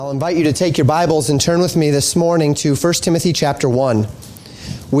I'll invite you to take your Bibles and turn with me this morning to 1 Timothy chapter 1.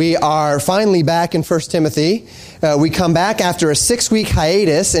 We are finally back in 1 Timothy. We come back after a 6-week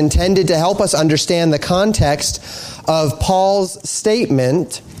hiatus intended to help us understand the context of Paul's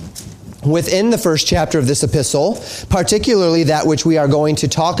statement within the first chapter of this epistle, particularly that which we are going to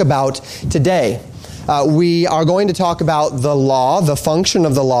talk about today. We are going to talk about the law, the function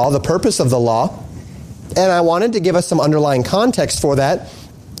of the law, the purpose of the law, and I wanted to give us some underlying context for that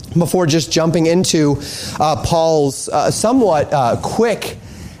before just jumping into Paul's somewhat quick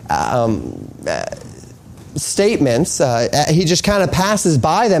statements. He just kind of passes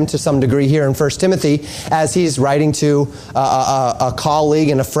by them to some degree here in 1 Timothy as he's writing to a colleague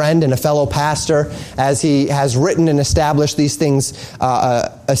and a friend and a fellow pastor, as he has written and established these things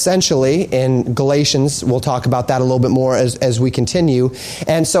essentially in Galatians. We'll talk about that a little bit more as we continue.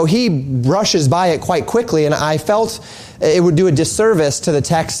 And so he brushes by it quite quickly, and I felt it would do a disservice to the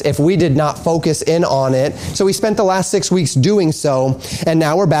text if we did not focus in on it. So we spent the last 6 weeks doing so, and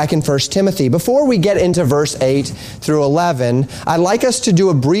now we're back in 1 Timothy. Before we get into verse 8 through 11, I'd like us to do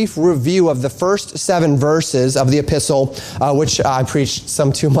a brief review of the first 7 verses of the epistle, which I preached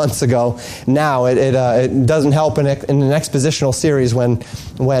some 2 months ago. Now, it doesn't help in an expositional series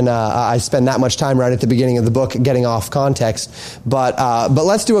when I spend that much time right at the beginning of the book getting off context. But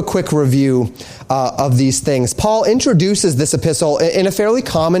let's do a quick review of these things. Paul introduces this epistle in a fairly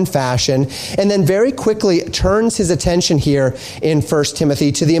common fashion, and then very quickly turns his attention here in 1 Timothy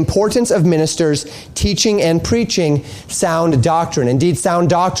to the importance of ministers teaching and preaching sound doctrine. Indeed, sound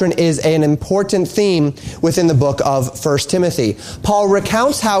doctrine is an important theme within the book of 1 Timothy. Paul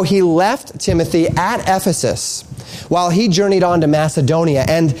recounts how he left Timothy at Ephesus while he journeyed on to Macedonia,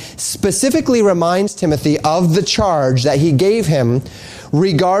 and specifically reminds Timothy of the charge that he gave him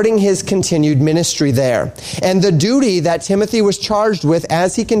regarding his continued ministry there. And the duty that Timothy was charged with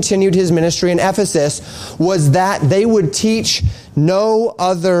as he continued his ministry in Ephesus was that they would teach no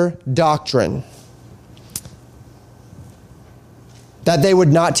other doctrine. That they would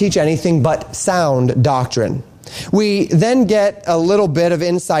not teach anything but sound doctrine. We then get a little bit of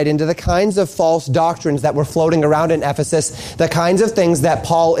insight into the kinds of false doctrines that were floating around in Ephesus, the kinds of things that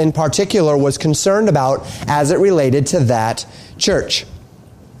Paul in particular was concerned about as it related to that church.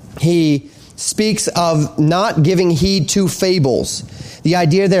 He speaks of not giving heed to fables. The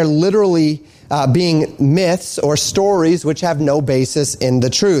idea there literally being myths or stories which have no basis in the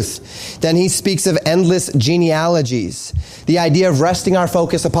truth. Then he speaks of endless genealogies, the idea of resting our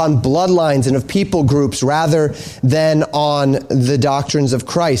focus upon bloodlines and of people groups rather than on the doctrines of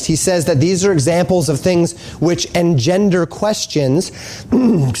Christ. He says that these are examples of things which engender questions,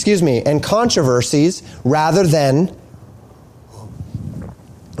 and controversies rather than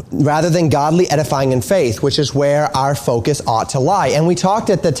godly edifying in faith, which is where our focus ought to lie. And we talked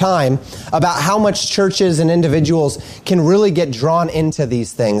at the time about how much churches and individuals can really get drawn into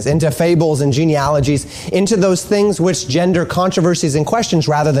these things, into fables and genealogies, into those things which gender controversies and questions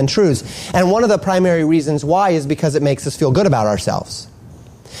rather than truths. And one of the primary reasons why is because it makes us feel good about ourselves.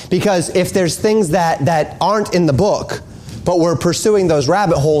 Because if there's things that aren't in the book, but we're pursuing those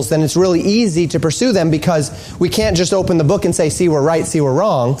rabbit holes, then it's really easy to pursue them because we can't just open the book and say, see, we're right, see, we're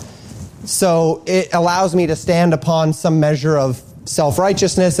wrong. So it allows me to stand upon some measure of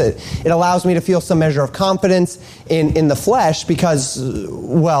self-righteousness. It allows me to feel some measure of confidence in the flesh because,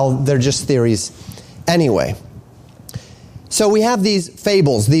 well, they're just theories anyway. So we have these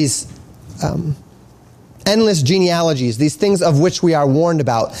fables, these endless genealogies, these things of which we are warned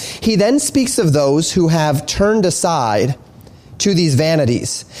about. He then speaks of those who have turned aside to these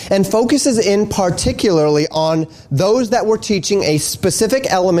vanities, and focuses in particularly on those that were teaching a specific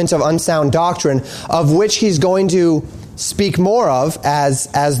element of unsound doctrine, of which he's going to speak more of as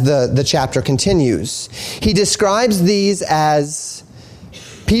the chapter continues. He describes these as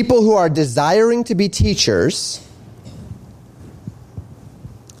people who are desiring to be teachers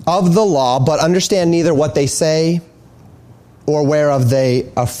of the law, but understand neither what they say or whereof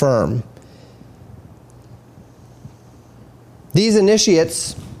they affirm. These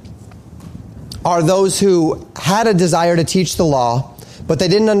initiates are those who had a desire to teach the law, but they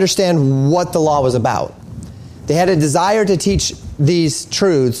didn't understand what the law was about. They had a desire to teach these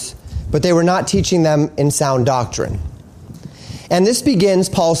truths, but they were not teaching them in sound doctrine. And this begins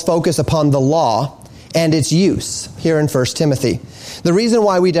Paul's focus upon the law and its use here in 1 Timothy. The reason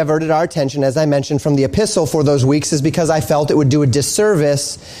why we diverted our attention, as I mentioned, from the epistle for those weeks is because I felt it would do a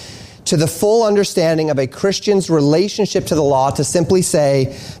disservice to the full understanding of a Christian's relationship to the law to simply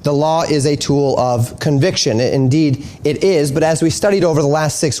say the law is a tool of conviction. Indeed, it is. But as we studied over the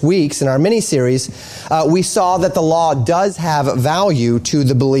last 6 weeks in our mini-series, we saw that the law does have value to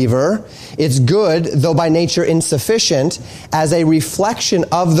the believer. It's good, though by nature insufficient, as a reflection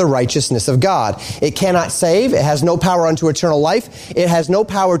of the righteousness of God. It cannot save. It has no power unto eternal life. It has no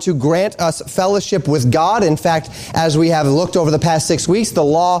power to grant us fellowship with God. In fact, as we have looked over the past 6 weeks, the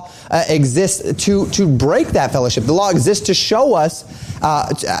law exists to break that fellowship. The law exists to show us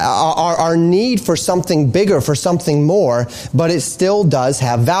our need for something bigger, for something more, but it still does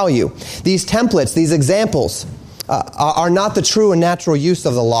have value. These templates, these examples, are not the true and natural use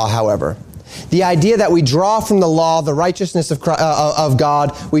of the law, however. The idea that we draw from the law the righteousness of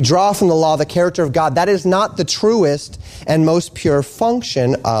God, we draw from the law the character of God, that is not the truest and most pure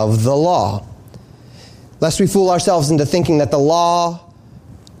function of the law. Lest we fool ourselves into thinking that the law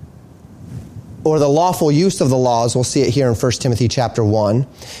or the lawful use of the law, as we'll see it here in 1 Timothy chapter 1,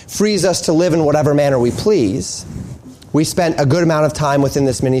 frees us to live in whatever manner we please. We spent a good amount of time within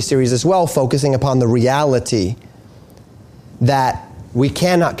this mini-series as well focusing upon the reality that we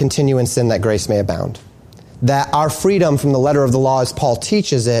cannot continue in sin that grace may abound. That our freedom from the letter of the law, as Paul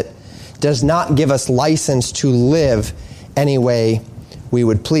teaches it, does not give us license to live any way we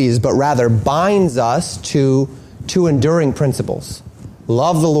would please, but rather binds us to two enduring principles.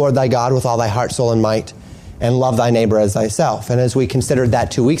 Love the Lord thy God with all thy heart, soul, and might, and love thy neighbor as thyself. And as we considered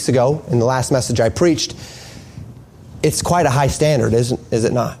that 2 weeks ago, in the last message I preached, it's quite a high standard, is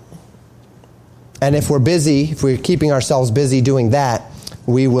it not? And if we're busy, if we're keeping ourselves busy doing that,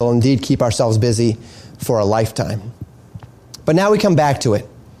 we will indeed keep ourselves busy for a lifetime. But now we come back to it.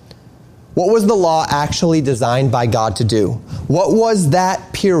 What was the law actually designed by God to do? What was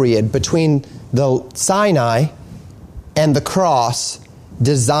that period between the Sinai and the cross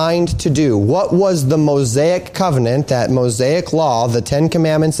designed to do? What was the Mosaic covenant, that Mosaic law, the 10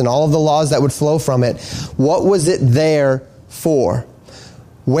 Commandments and all of the laws that would flow from it? What was it there for?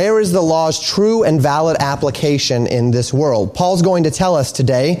 Where is the law's true and valid application in this world? Paul's going to tell us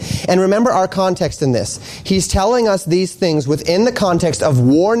today, and remember our context in this. He's telling us these things within the context of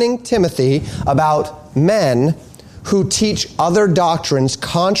warning Timothy about men who teach other doctrines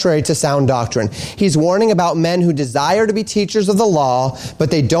contrary to sound doctrine. He's warning about men who desire to be teachers of the law,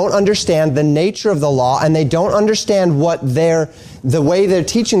 but they don't understand the nature of the law, and they don't understand the way they're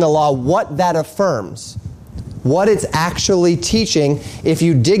teaching the law, what that affirms. What it's actually teaching, if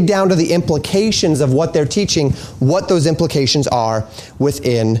you dig down to the implications of what they're teaching, what those implications are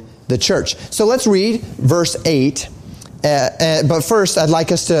within the church. So let's read verse 8. But first, I'd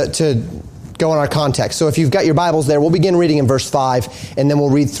like us to go in our context. So if you've got your Bibles there, we'll begin reading in verse 5, and then we'll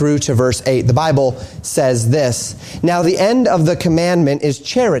read through to verse 8. The Bible says this: "Now the end of the commandment is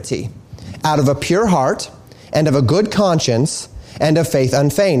charity, out of a pure heart, and of a good conscience, and of faith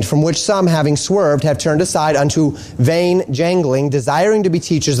unfeigned, from which some, having swerved, have turned aside unto vain jangling, desiring to be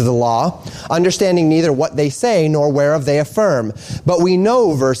teachers of the law, understanding neither what they say nor whereof they affirm. But we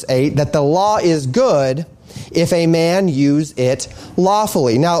know," verse 8, "that the law is good if a man use it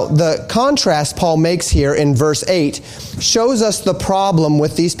lawfully." Now, the contrast Paul makes here in verse 8 shows us the problem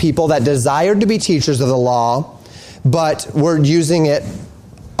with these people that desired to be teachers of the law, but were using it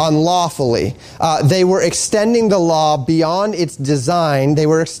unlawfully. They were extending the law beyond its design. They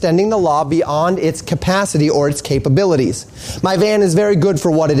were extending the law beyond its capacity or its capabilities. My van is very good for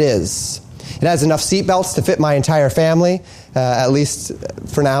what it is. It has enough seat belts to fit my entire family, at least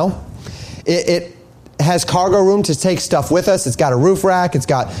for now. It has cargo room to take stuff with us. It's got a roof rack. It's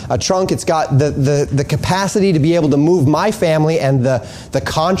got a trunk. It's got the capacity to be able to move my family and the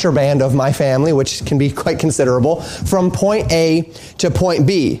contraband of my family, which can be quite considerable, from point A to point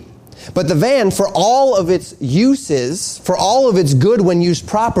B. But the van, for all of its uses, for all of its good when used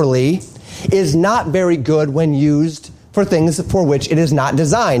properly, is not very good when used for things for which it is not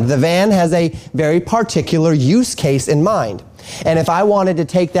designed. The van has a very particular use case in mind. And if I wanted to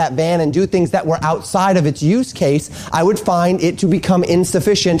take that van and do things that were outside of its use case, I would find it to become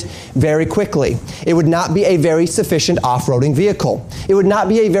insufficient very quickly. It would not be a very sufficient off-roading vehicle. It would not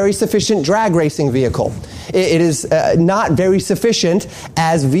be a very sufficient drag racing vehicle. It is not very sufficient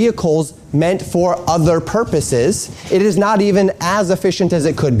as vehicles meant for other purposes. It is not even as efficient as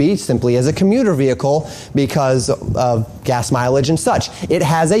it could be simply as a commuter vehicle because of gas mileage and such. It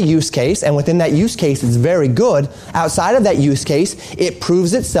has a use case, and within that use case, it's very good. Outside of that use case, it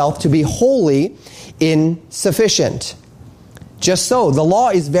proves itself to be wholly insufficient. Just so, the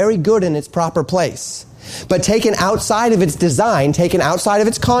law is very good in its proper place. But taken outside of its design, taken outside of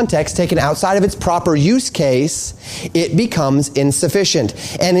its context, taken outside of its proper use case, it becomes insufficient.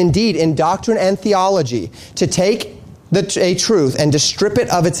 And indeed, in doctrine and theology, to take a truth and to strip it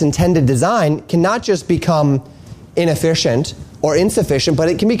of its intended design can not just become inefficient or insufficient, but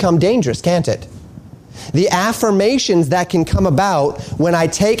it can become dangerous, can't it? The affirmations that can come about when I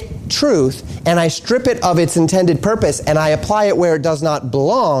take truth and I strip it of its intended purpose and I apply it where it does not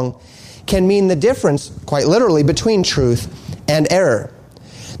belong can mean the difference, quite literally, between truth and error.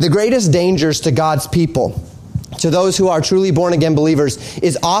 The greatest dangers to God's people, to those who are truly born-again believers,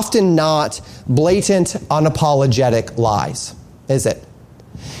 is often not blatant, unapologetic lies, is it?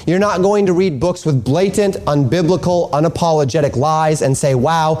 You're not going to read books with blatant, unbiblical, unapologetic lies and say,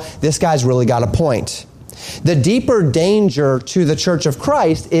 wow, this guy's really got a point. The deeper danger to the Church of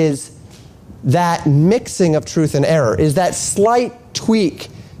Christ is that mixing of truth and error, is that slight tweak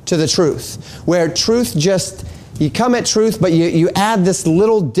to the truth, where truth just, you come at truth, but you add this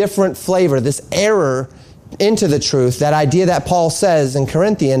little different flavor, this error into the truth, that idea that Paul says in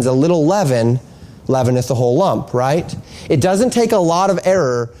Corinthians, a little leaven leaveneth the whole lump, right? It doesn't take a lot of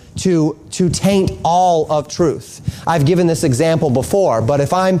error to taint all of truth. I've given this example before, but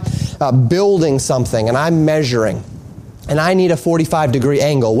if I'm building something and I'm measuring, and I need a 45-degree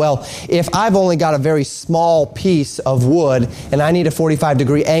angle. Well, if I've only got a very small piece of wood and I need a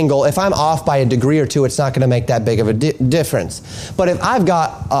 45-degree angle, if I'm off by a degree or two, it's not going to make that big of a difference. But if I've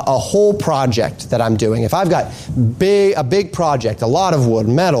got a whole project that I'm doing, if I've got a big project, a lot of wood,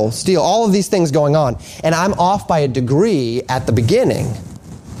 metal, steel, all of these things going on, and I'm off by a degree at the beginning,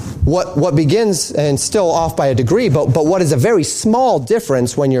 what begins and still off by a degree, but what is a very small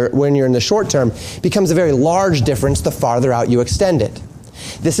difference when you're in the short term becomes a very large difference the farther out you extend it.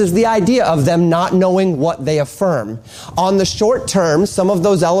 This is the idea of them not knowing what they affirm. On the short term, some of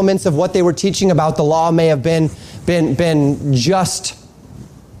those elements of what they were teaching about the law may have been just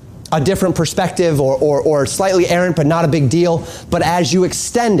a different perspective or slightly errant, but not a big deal. But as you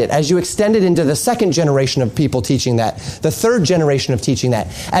extend it into the second generation of people teaching that, the third generation of teaching that,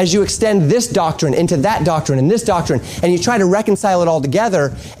 as you extend this doctrine into that doctrine and this doctrine, and you try to reconcile it all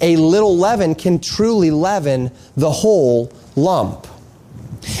together, a little leaven can truly leaven the whole lump.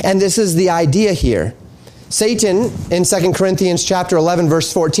 And this is the idea here. Satan, in 2 Corinthians chapter 11,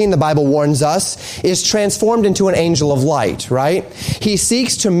 verse 14, the Bible warns us, is transformed into an angel of light, right? He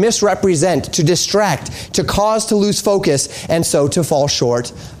seeks to misrepresent, to distract, to cause to lose focus, and so to fall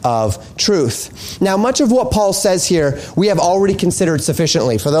short of truth. Now, much of what Paul says here, we have already considered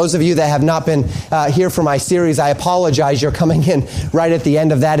sufficiently. For those of you that have not been here for my series, I apologize. You're coming in right at the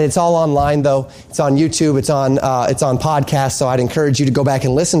end of that. It's all online, though. It's on YouTube. It's on podcast. So I'd encourage you to go back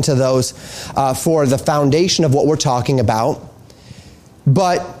and listen to those for the foundation of what we're talking about.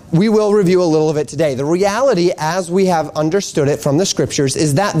 But we will review a little of it today. The reality, as we have understood it from the Scriptures,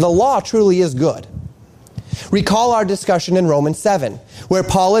 is that the law truly is good. Recall our discussion in Romans 7, where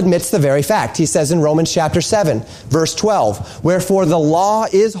Paul admits the very fact. He says in Romans chapter 7, verse 12, "Wherefore the law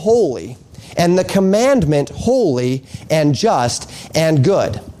is holy, and the commandment holy and just and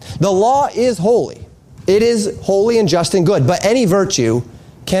good." The law is holy. It is holy and just and good, but any virtue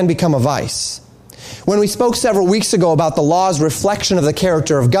can become a vice. When we spoke several weeks ago about the law's reflection of the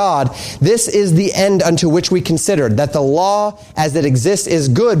character of God, this is the end unto which we considered, that the law as it exists is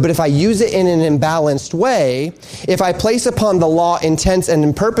good, but if I use it in an imbalanced way, if I place upon the law intents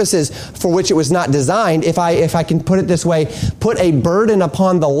and purposes for which it was not designed, if I can put it this way, put a burden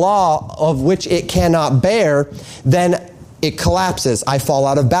upon the law of which it cannot bear, then it collapses. I fall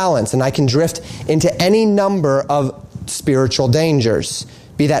out of balance, and I can drift into any number of spiritual dangers.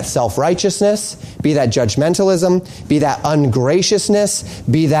 Be that self-righteousness, be that judgmentalism, be that ungraciousness,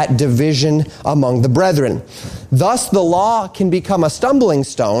 be that division among the brethren. Thus, the law can become a stumbling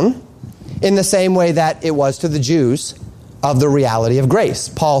stone in the same way that it was to the Jews of the reality of grace.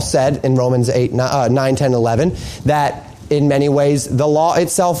 Paul said in Romans 9, 10, 11, that in many ways the law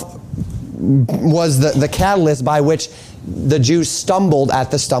itself was the catalyst by which the Jews stumbled at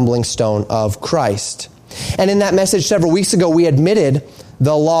the stumbling stone of Christ. And in that message several weeks ago, we admitted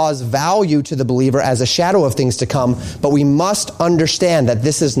the law's value to the believer as a shadow of things to come, but we must understand that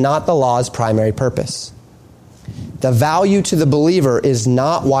this is not the law's primary purpose. The value to the believer is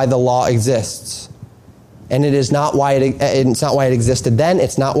not why the law exists. And it is not why it's not why it existed then,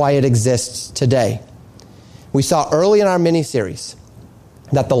 it's not why it exists today. We saw early in our mini-series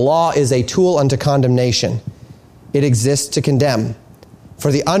that the law is a tool unto condemnation. It exists to condemn.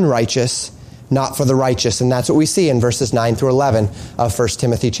 For the unrighteous, not for the righteous. And that's what we see in verses 9 through 11 of 1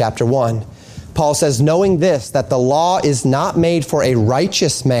 Timothy chapter 1. Paul says, knowing this, that the law is not made for a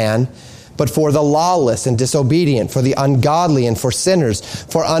righteous man, but for the lawless and disobedient, for the ungodly and for sinners,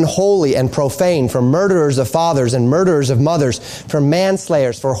 for unholy and profane, for murderers of fathers and murderers of mothers, for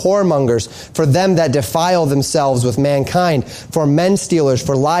manslayers, for whoremongers, for them that defile themselves with mankind, for men stealers,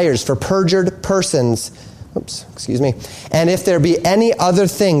 for liars, for perjured persons. And if there be any other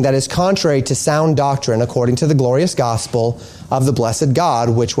thing that is contrary to sound doctrine, according to the glorious gospel of the blessed God,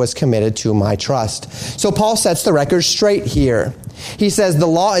 which was committed to my trust. So Paul sets the record straight here. He says the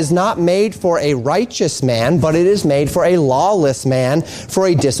law is not made for a righteous man, but it is made for a lawless man, for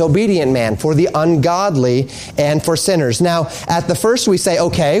a disobedient man, for the ungodly, and for sinners. Now, at the first we say,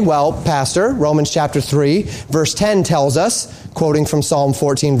 okay, well, Pastor, Romans chapter 3, verse 10 tells us, quoting from Psalm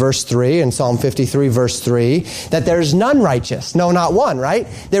 14, verse 3, and Psalm 53, verse 3, that there is none righteous. No, not one, right?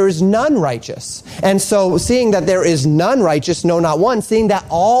 There is none righteous. And so, seeing that there is none righteous, no, not one, seeing that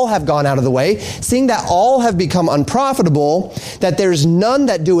all have gone out of the way, seeing that all have become unprofitable, that there's none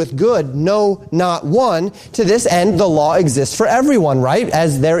that doeth good, no, not one, to this end the law exists for everyone, right?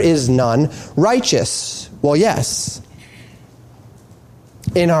 As there is none righteous. Well, yes,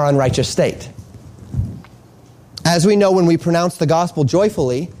 in our unrighteous state. As we know, when we pronounce the gospel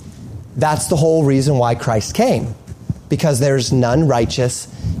joyfully, that's the whole reason why Christ came. Because there's none righteous,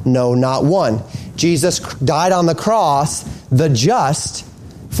 no, not one. Jesus died on the cross, the just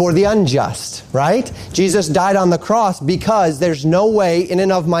for the unjust, right? Jesus died on the cross because there's no way in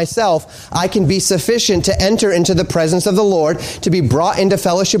and of myself I can be sufficient to enter into the presence of the Lord, to be brought into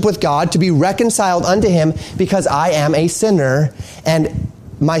fellowship with God, to be reconciled unto Him, because I am a sinner and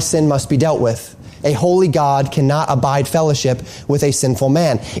my sin must be dealt with. A holy God cannot abide fellowship with a sinful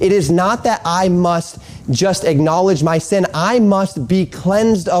man. It is not that I must just acknowledge my sin. I must be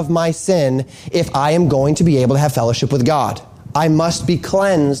cleansed of my sin if I am going to be able to have fellowship with God. I must be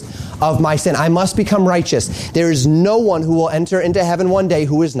cleansed of my sin. I must become righteous. There is no one who will enter into heaven one day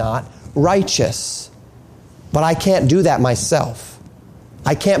who is not righteous. But I can't do that myself.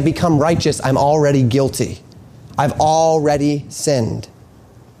 I can't become righteous. I'm already guilty. I've already sinned.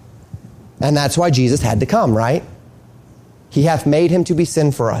 And that's why Jesus had to come, right? He hath made him to be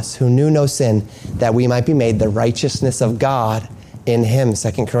sin for us, who knew no sin, that we might be made the righteousness of God in him.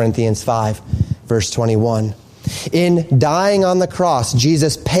 2 Corinthians 5, verse 21. In dying on the cross,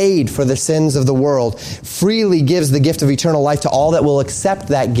 Jesus paid for the sins of the world, freely gives the gift of eternal life to all that will accept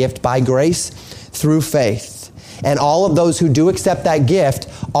that gift by grace through faith. And all of those who do accept that gift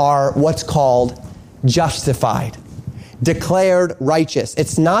are what's called justified, declared righteous.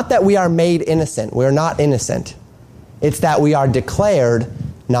 It's not that we are made innocent. We're not innocent. It's that we are declared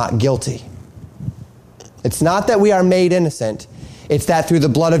not guilty. It's not that we are made innocent. It's that through the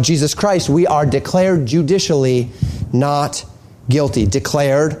blood of Jesus Christ, we are declared judicially not guilty,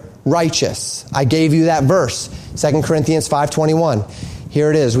 declared righteous. I gave you that verse, 2 Corinthians 5:21. Here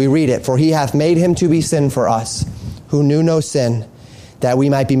it is. We read it. For he hath made him to be sin for us, who knew no sin, that we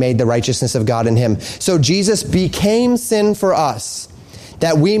might be made the righteousness of God in him. So Jesus became sin for us,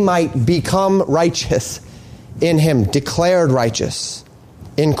 that we might become righteous in him, declared righteous.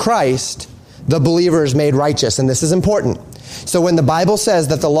 In Christ, the believer is made righteous, and this is important. So when the Bible says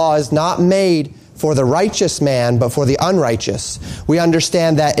that the law is not made for the righteous man, but for the unrighteous, we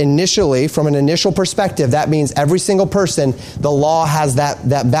understand that initially, from an initial perspective, that means every single person, the law has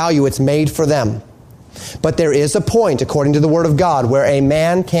that value. It's made for them. But there is a point, according to the Word of God, where a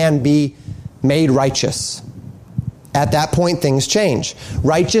man can be made righteous. At that point, things change.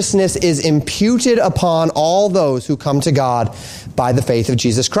 Righteousness is imputed upon all those who come to God by the faith of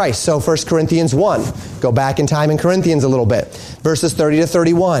Jesus Christ. So 1 Corinthians 1, go back in time in Corinthians a little bit, verses 30 to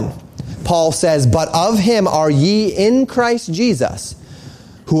 31. Paul says, but of him are ye in Christ Jesus,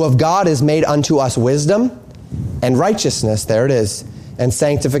 who of God is made unto us wisdom and righteousness, there it is, and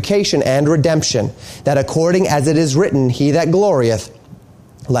sanctification and redemption, that according as it is written, he that glorieth,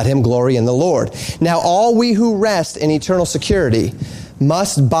 let him glory in the Lord. Now all we who rest in eternal security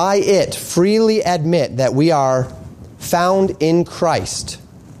must by it freely admit that we are found in Christ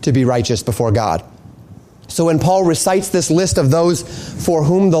to be righteous before God. So when Paul recites this list of those for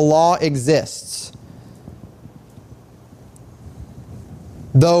whom the law exists,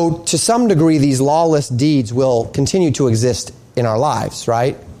 though to some degree these lawless deeds will continue to exist in our lives,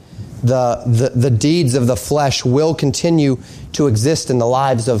 right? The deeds of the flesh will continue to exist in the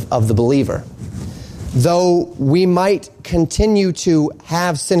lives of the believer. Though we might continue to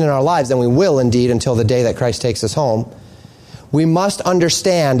have sin in our lives, and we will indeed until the day that Christ takes us home, we must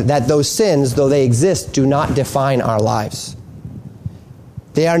understand that those sins, though they exist, do not define our lives.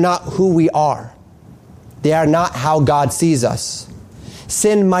 They are not who we are. They are not how God sees us.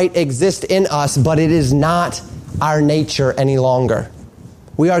 Sin might exist in us, but it is not our nature any longer.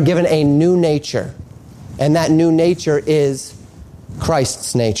 We are given a new nature, and that new nature is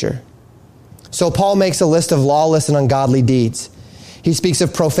Christ's nature. So Paul makes a list of lawless and ungodly deeds. He speaks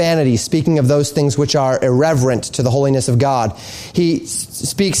of profanity, speaking of those things which are irreverent to the holiness of God. He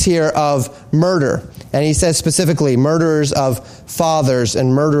speaks here of murder, and he says specifically murderers of fathers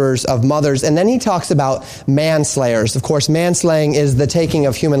and murderers of mothers. And then he talks about manslayers. Of course, manslaying is the taking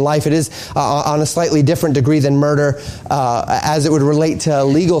of human life. It is on a slightly different degree than murder as it would relate to a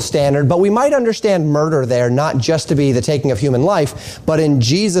legal standard. But we might understand murder there not just to be the taking of human life, but in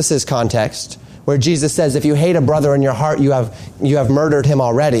Jesus' context, where Jesus says, if you hate a brother in your heart, you have murdered him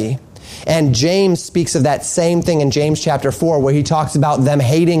already. And James speaks of that same thing in James chapter 4, where he talks about them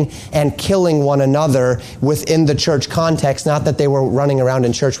hating and killing one another within the church context. Not that they were running around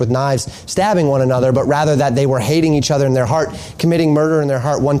in church with knives stabbing one another, but rather that they were hating each other in their heart, committing murder in their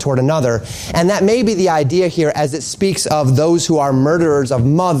heart one toward another. And that may be the idea here as it speaks of those who are murderers of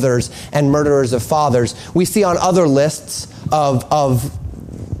mothers and murderers of fathers. We see on other lists of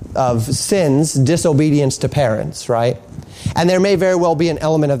sins, disobedience to parents, right? And there may very well be an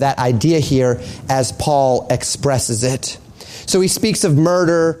element of that idea here as Paul expresses it. So he speaks of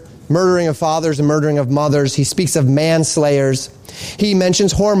murder, murdering of fathers and murdering of mothers. He speaks of manslayers. He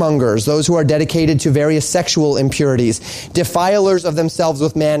mentions whoremongers, those who are dedicated to various sexual impurities, defilers of themselves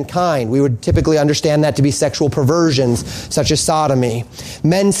with mankind. We would typically understand that to be sexual perversions, such as sodomy.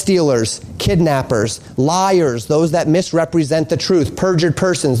 Men stealers, kidnappers, liars, those that misrepresent the truth, perjured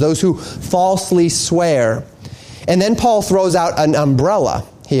persons, those who falsely swear. And then Paul throws out an umbrella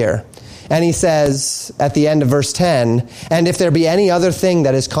here. And he says at the end of verse 10, and if there be any other thing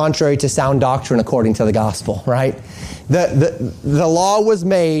that is contrary to sound doctrine according to the gospel, right? The law was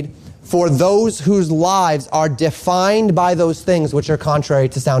made for those whose lives are defined by those things which are contrary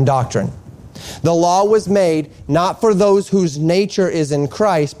to sound doctrine. The law was made not for those whose nature is in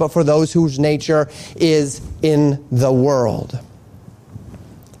Christ, but for those whose nature is in the world.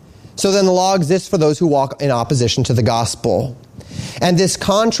 So then the law exists for those who walk in opposition to the gospel. And this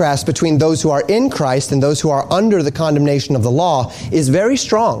contrast between those who are in Christ and those who are under the condemnation of the law is very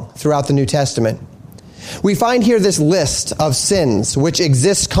strong throughout the New Testament. We find here this list of sins which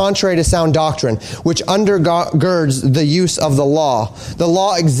exists contrary to sound doctrine, which undergirds the use of the law. The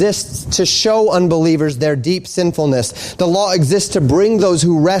law exists to show unbelievers their deep sinfulness. The law exists to bring those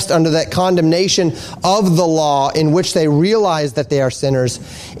who rest under that condemnation of the law in which they realize that they are sinners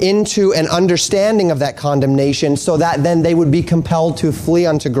into an understanding of that condemnation so that then they would be compelled to flee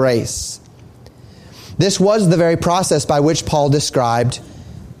unto grace. This was the very process by which Paul described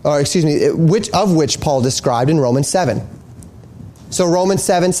which Paul described in Romans 7. So Romans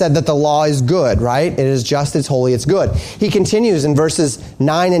 7 said that the law is good, right? It is just, it's holy, it's good. He continues in verses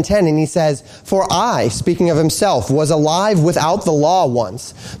 9 and 10, and he says, for I, speaking of himself, was alive without the law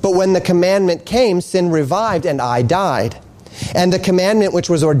once, but when the commandment came, sin revived, and I died. And the commandment which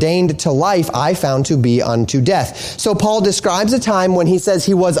was ordained to life, I found to be unto death. So Paul describes a time when he says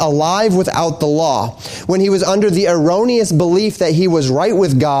he was alive without the law, when he was under the erroneous belief that he was right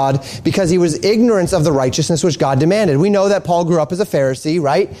with God because he was ignorant of the righteousness which God demanded. We know that Paul grew up as a Pharisee,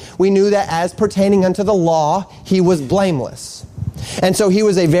 right? We knew that as pertaining unto the law, he was blameless. And so he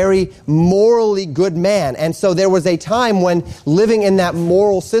was a very morally good man. And so there was a time when living in that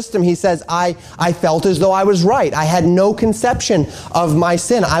moral system, he says, I felt as though I was right. I had no conception of my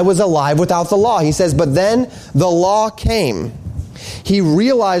sin. I was alive without the law. He says, but then the law came. He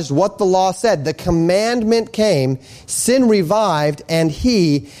realized what the law said. The commandment came, sin revived, and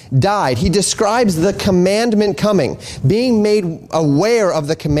he died. He describes the commandment coming, being made aware of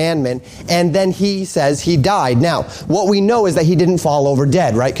the commandment, and then he says he died. Now, what we know is that he didn't fall over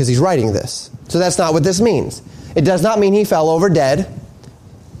dead, right? Because he's writing this. So that's not what this means. It does not mean he fell over dead.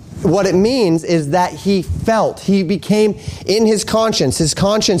 What it means is that he became in his conscience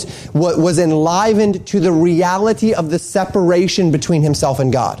was enlivened to the reality of the separation between himself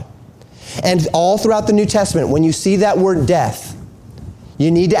and God. And all throughout the New Testament, when you see that word death, you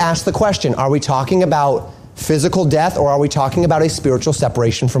need to ask the question, are we talking about physical death or are we talking about a spiritual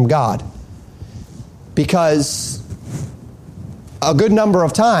separation from God? Because a good number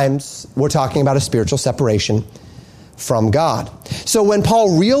of times, we're talking about a spiritual separation from God. So when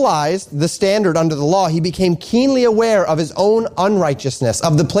Paul realized the standard under the law, he became keenly aware of his own unrighteousness,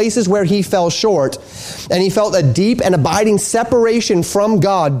 of the places where he fell short, and he felt a deep and abiding separation from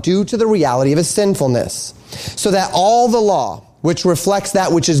God due to the reality of his sinfulness. So that all the law, which reflects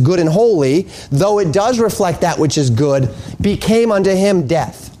that which is good and holy, though it does reflect that which is good, became unto him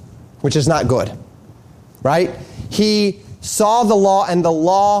death, which is not good. Right? He saw the law and the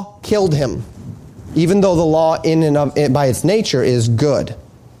law killed him, even though the law in and of it by its nature is good.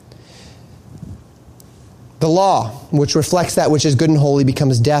 The law, which reflects that which is good and holy,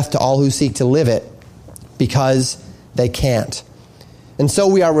 becomes death to all who seek to live it because they can't. And so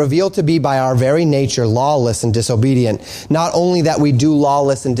we are revealed to be by our very nature lawless and disobedient. Not only that we do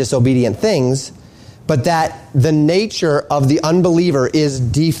lawless and disobedient things, but that the nature of the unbeliever is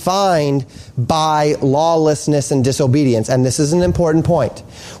defined by lawlessness and disobedience. And this is an important point.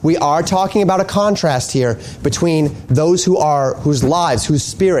 We are talking about a contrast here between those whose lives, whose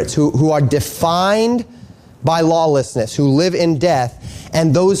spirits, who are defined by lawlessness, who live in death,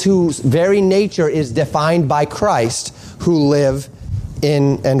 and those whose very nature is defined by Christ, who live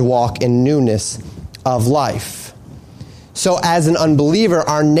in and walk in newness of life. So as an unbeliever,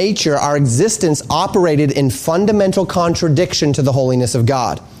 our nature, our existence operated in fundamental contradiction to the holiness of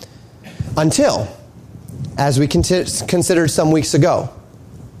God. Until, as we considered some weeks ago,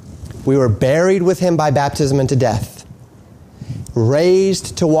 we were buried with him by baptism into death,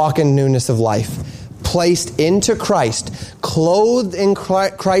 raised to walk in newness of life, placed into Christ, clothed in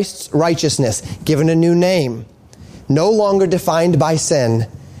Christ's righteousness, given a new name, no longer defined by sin,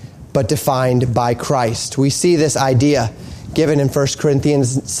 but defined by Christ. We see this idea given in 1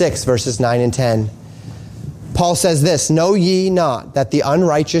 Corinthians 6, verses 9 and 10. Paul says this, "Know ye not that the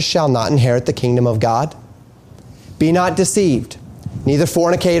unrighteous shall not inherit the kingdom of God? Be not deceived, neither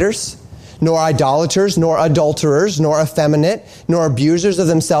fornicators, nor idolaters, nor adulterers, nor effeminate, nor abusers of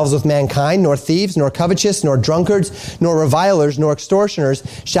themselves with mankind, nor thieves, nor covetous, nor drunkards, nor revilers, nor extortioners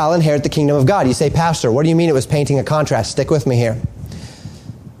shall inherit the kingdom of God." You say, "Pastor, what do you mean it was painting a contrast?" Stick with me here.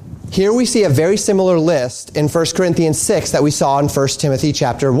 Here we see a very similar list in 1 Corinthians 6 that we saw in 1 Timothy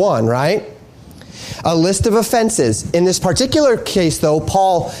chapter 1, right? A list of offenses. In this particular case, though,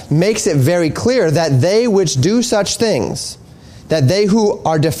 Paul makes it very clear that they which do such things, that they who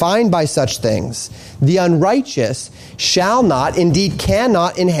are defined by such things, the unrighteous, shall not, indeed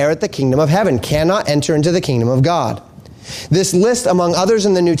cannot inherit the kingdom of heaven, cannot enter into the kingdom of God. This list, among others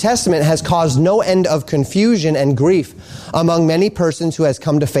in the New Testament, has caused no end of confusion and grief among many persons who has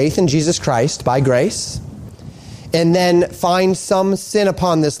come to faith in Jesus Christ by grace, and then find some sin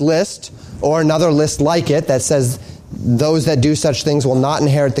upon this list, or another list like it that says those that do such things will not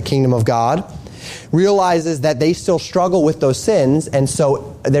inherit the kingdom of God, realizes that they still struggle with those sins, and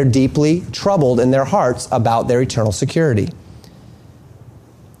so they're deeply troubled in their hearts about their eternal security.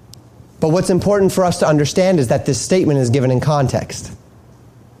 But what's important for us to understand is that this statement is given in context.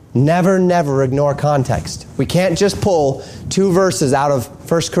 Never, never ignore context. We can't just pull two verses out of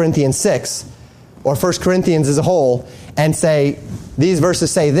 1 Corinthians 6, or 1 Corinthians as a whole, and say, these verses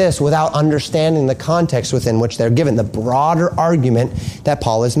say this, without understanding the context within which they're given, the broader argument that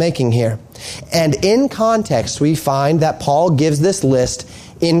Paul is making here. And in context, we find that Paul gives this list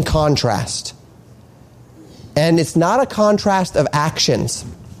in contrast. And it's not a contrast of actions.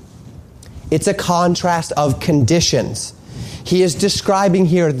 It's a contrast of conditions. He is describing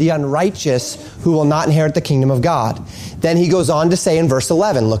here the unrighteous who will not inherit the kingdom of God. Then he goes on to say in verse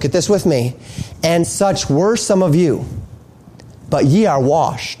 11, look at this with me, "And such were some of you, but ye are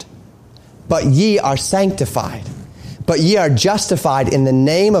washed, but ye are sanctified, but ye are justified in the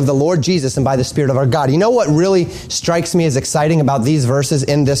name of the Lord Jesus and by the Spirit of our God." You know what really strikes me as exciting about these verses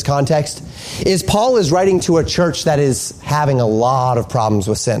in this context? Is Paul is writing to a church that is having a lot of problems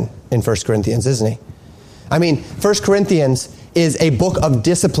with sin in 1 Corinthians, isn't he? I mean, 1 Corinthians is a book of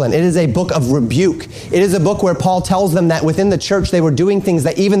discipline. It is a book of rebuke. It is a book where Paul tells them that within the church they were doing things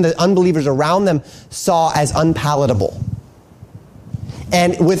that even the unbelievers around them saw as unpalatable.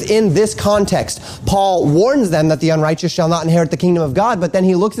 And within this context, Paul warns them that the unrighteous shall not inherit the kingdom of God, but then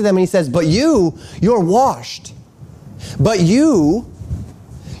he looks at them and he says, but you're washed. But you're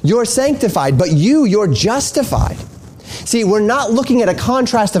sanctified. But you're justified. See, we're not looking at a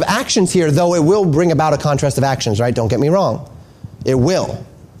contrast of actions here, though it will bring about a contrast of actions, right? Don't get me wrong. It will.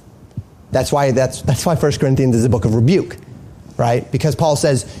 That's why 1 Corinthians is a book of rebuke, right? Because Paul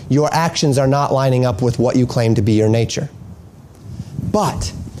says your actions are not lining up with what you claim to be your nature.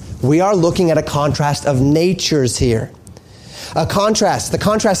 But we are looking at a contrast of natures here. A contrast. The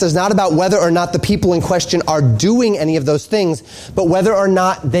contrast is not about whether or not the people in question are doing any of those things, but whether or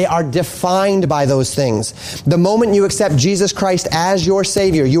not they are defined by those things. The moment you accept Jesus Christ as your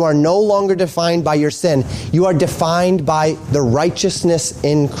Savior, you are no longer defined by your sin. You are defined by the righteousness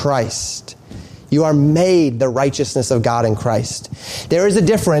in Christ. You are made the righteousness of God in Christ. There is a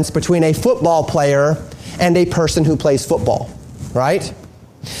difference between a football player and a person who plays football, right?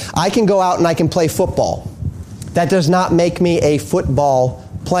 I can go out and I can play football. That does not make me a football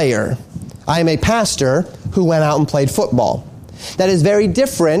player. I am a pastor who went out and played football. That is very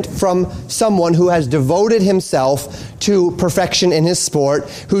different from someone who has devoted himself to perfection in his sport,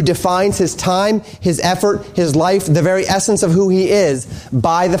 who defines his time, his effort, his life, the very essence of who he is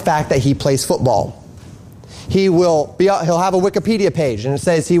by the fact that he plays football. He'll have a Wikipedia page and it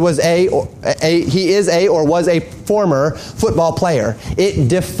says he is a or was a former football player. It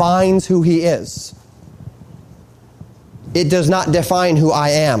defines who he is. It does not define who I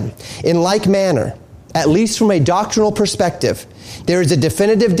am. In like manner, at least from a doctrinal perspective, there is a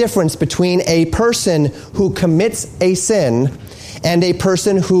definitive difference between a person who commits a sin and a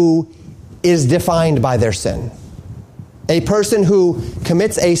person who is defined by their sin. A person who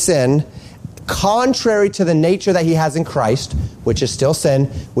commits a sin contrary to the nature that he has in Christ, which is still sin,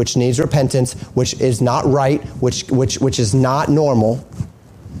 which needs repentance, which is not right, which is not normal.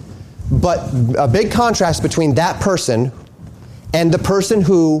 But a big contrast between that person and the person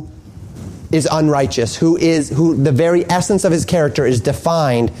who is unrighteous, who the very essence of his character is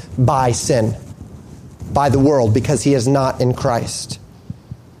defined by sin, by the world, because he is not in Christ.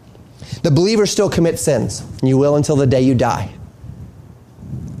 The believer still commits sins. You will until the day you die.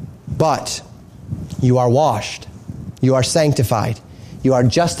 But you are washed. You are sanctified. You are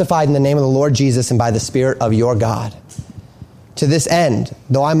justified in the name of the Lord Jesus and by the Spirit of your God. To this end,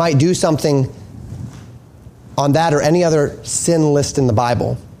 though I might do something on that or any other sin list in the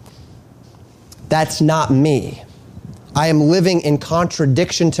Bible, that's not me. I am living in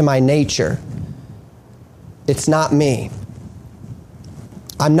contradiction to my nature. It's not me.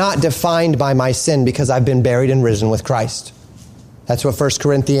 I'm not defined by my sin because I've been buried and risen with Christ. That's what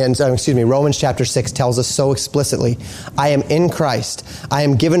Romans chapter 6 tells us so explicitly. I am in Christ. I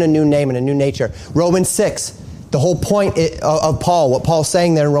am given a new name and a new nature. Romans 6, the whole point of Paul, what Paul's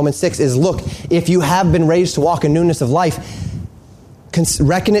saying there in Romans 6 is, look, if you have been raised to walk in newness of life,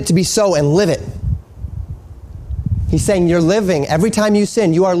 reckon it to be so and live it. He's saying you're living, every time you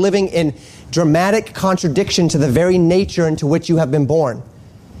sin, you are living in dramatic contradiction to the very nature into which you have been born.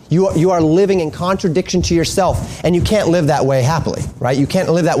 You are living in contradiction to yourself, and you can't live that way happily, right? You can't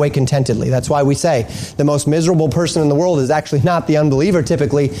live that way contentedly. That's why we say the most miserable person in the world is actually not the unbeliever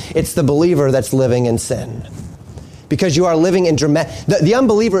typically, it's the believer that's living in sin. Because you are living in the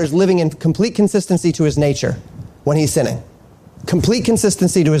unbeliever is living in complete consistency to his nature when he's sinning. Complete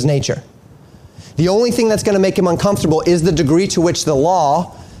consistency to his nature. The only thing that's going to make him uncomfortable is the degree to which the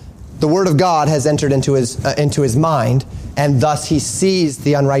law, the Word of God, has entered into his mind, and thus he sees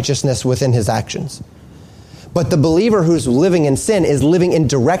the unrighteousness within his actions. But the believer who's living in sin is living in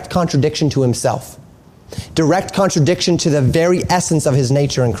direct contradiction to himself. Direct contradiction to the very essence of his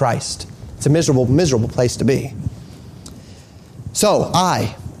nature in Christ. It's a miserable, miserable place to be. So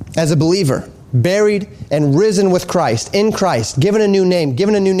I, as a believer, buried and risen with Christ, in Christ, given a new name,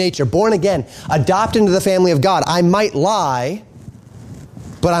 given a new nature, born again, adopted into the family of God, I might lie,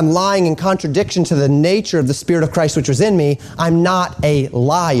 but I'm lying in contradiction to the nature of the Spirit of Christ which was in me. I'm not a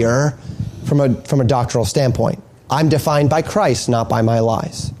liar from a doctrinal standpoint. I'm defined by Christ, not by my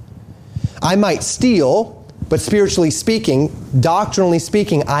lies. I might steal, but spiritually speaking, doctrinally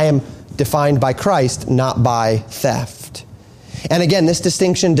speaking, I am defined by Christ, not by theft. And again, this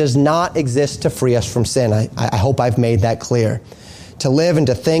distinction does not exist to free us from sin. I hope I've made that clear. To live and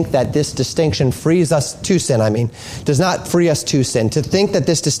to think that this distinction frees us to sin, does not free us to sin. To think that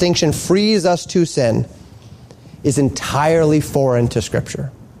this distinction frees us to sin is entirely foreign to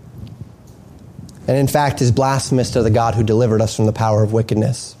Scripture. And in fact is blasphemous to the God who delivered us from the power of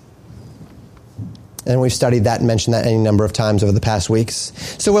wickedness. And we've studied that and mentioned that any number of times over the past weeks.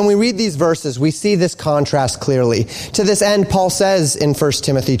 So when we read these verses, we see this contrast clearly. To this end, Paul says in 1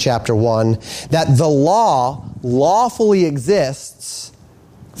 Timothy chapter 1 that the law lawfully exists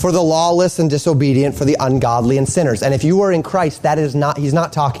for the lawless and disobedient, for the ungodly and sinners. And if you are in Christ, he's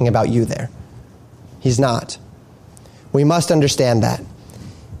not talking about you there. He's not. We must understand that.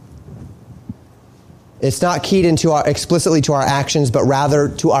 It's not keyed explicitly to our actions, but rather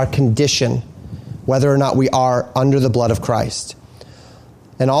to our condition, whether or not we are under the blood of Christ.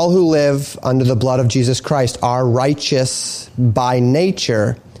 And all who live under the blood of Jesus Christ are righteous by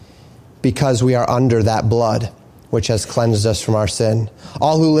nature because we are under that blood, which has cleansed us from our sin.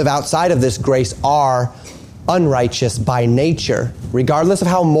 All who live outside of this grace are unrighteous by nature, regardless of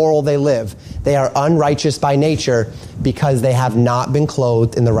how moral they live. They are unrighteous by nature because they have not been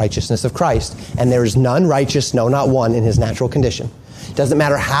clothed in the righteousness of Christ. And there is none righteous, no, not one, in his natural condition. It doesn't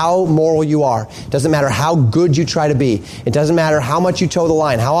matter how moral you are. It doesn't matter how good you try to be. It doesn't matter how much you toe the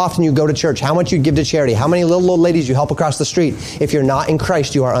line, how often you go to church, how much you give to charity, how many little old ladies you help across the street. If you're not in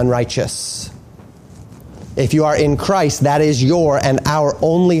Christ, you are unrighteous. If you are in Christ, that is your and our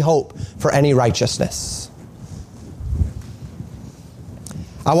only hope for any righteousness.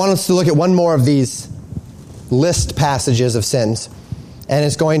 I want us to look at one more of these list passages of sins. And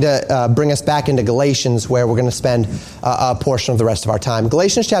it's going to bring us back into Galatians, where we're going to spend a portion of the rest of our time.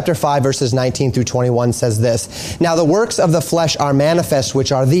 Galatians chapter 5, verses 19 through 21 says this: Now the works of the flesh are manifest,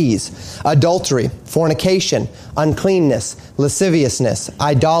 which are these: adultery, fornication, uncleanness, lasciviousness,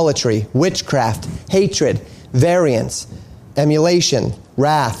 idolatry, witchcraft, hatred, variance, emulation,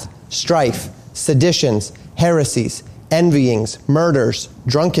 wrath, strife, seditions, heresies, envyings, murders,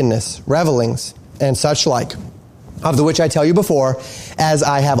 drunkenness, revelings, and such like, of the which I tell you before, as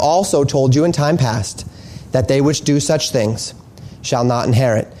I have also told you in time past, that they which do such things shall not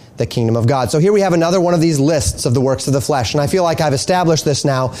inherit the kingdom of God. So here we have another one of these lists of the works of the flesh. And I feel like I've established this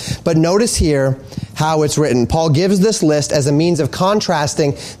now, but notice here how it's written. Paul gives this list as a means of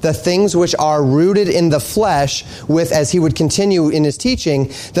contrasting the things which are rooted in the flesh with, as he would continue in his teaching,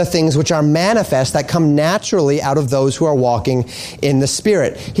 the things which are manifest, that come naturally out of those who are walking in the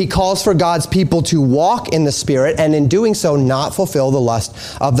Spirit. He calls for God's people to walk in the Spirit, and in doing so not fulfill the lust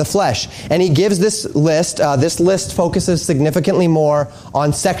of the flesh. And he gives this list. This list focuses significantly more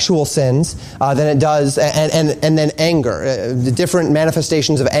on sexual sins than it does, and then anger, different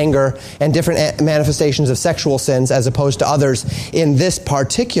manifestations of anger and different manifestations of sexual sins as opposed to others in this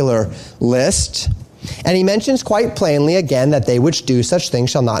particular list. And he mentions quite plainly again that they which do such things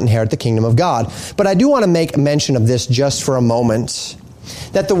shall not inherit the kingdom of God. But I do want to make mention of this just for a moment,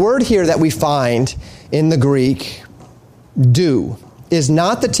 that the word here that we find in the Greek, do, is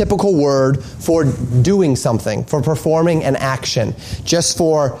not the typical word for doing something, for performing an action, just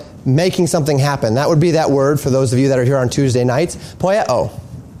for making something happen. That would be that word, for those of you that are here on Tuesday nights, poieo.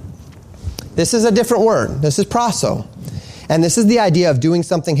 This is a different word. This is proso. And this is the idea of doing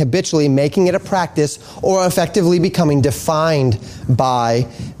something habitually, making it a practice, or effectively becoming defined by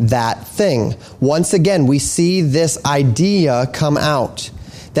that thing. Once again, we see this idea come out,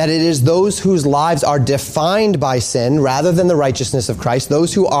 that it is those whose lives are defined by sin rather than the righteousness of Christ,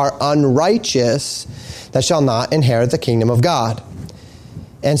 those who are unrighteous, that shall not inherit the kingdom of God.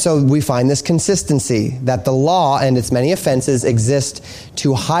 And so we find this consistency, that the law and its many offenses exist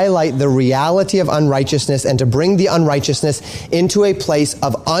to highlight the reality of unrighteousness and to bring the unrighteousness into a place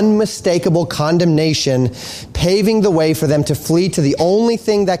of unmistakable condemnation, paving the way for them to flee to the only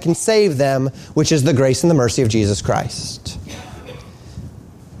thing that can save them, which is the grace and the mercy of Jesus Christ.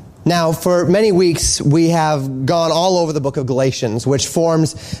 Now, for many weeks, we have gone all over the book of Galatians, which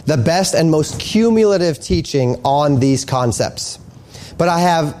forms the best and most cumulative teaching on these concepts. But I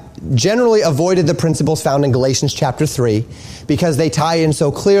have generally avoided the principles found in Galatians chapter 3 because they tie in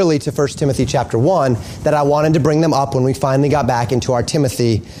so clearly to 1 Timothy chapter 1 that I wanted to bring them up when we finally got back into our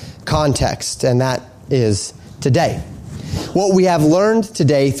Timothy context, and that is today. What we have learned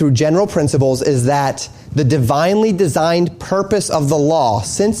today through general principles is that the divinely designed purpose of the law,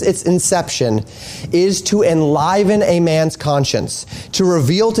 since its inception, is to enliven a man's conscience, to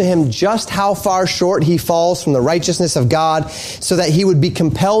reveal to him just how far short he falls from the righteousness of God, so that he would be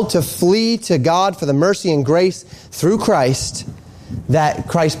compelled to flee to God for the mercy and grace through Christ, that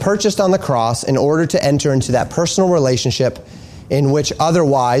Christ purchased on the cross in order to enter into that personal relationship in which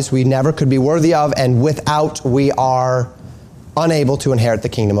otherwise we never could be worthy of, and without we are unable to inherit the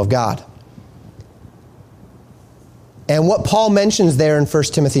kingdom of God. And what Paul mentions there in 1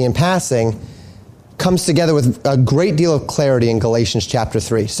 Timothy in passing comes together with a great deal of clarity in Galatians chapter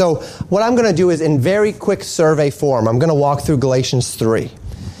 3. So what I'm going to do is, in very quick survey form, I'm going to walk through Galatians 3.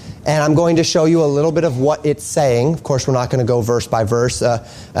 And I'm going to show you a little bit of what it's saying. Of course, we're not going to go verse by verse,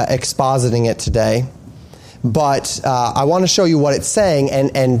 expositing it today. But I want to show you what it's saying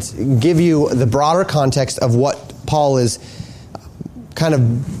and give you the broader context of what Paul is kind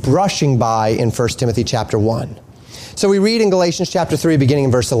of brushing by in 1 Timothy chapter 1. So we read in Galatians chapter 3, beginning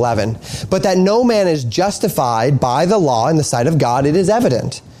in verse 11, "But that no man is justified by the law in the sight of God, it is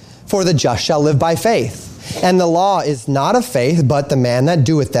evident. For the just shall live by faith. And the law is not of faith, but the man that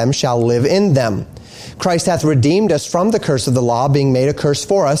doeth them shall live in them. Christ hath redeemed us from the curse of the law, being made a curse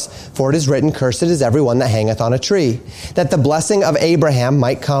for us. For it is written, Cursed is every one that hangeth on a tree, that the blessing of Abraham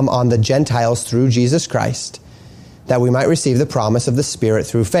might come on the Gentiles through Jesus Christ, that we might receive the promise of the Spirit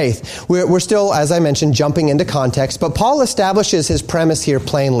through faith." We're still, as I mentioned, jumping into context, but Paul establishes his premise here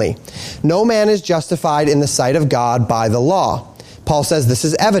plainly. No man is justified in the sight of God by the law. Paul says this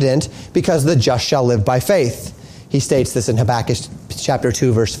is evident because the just shall live by faith. He states this in Habakkuk chapter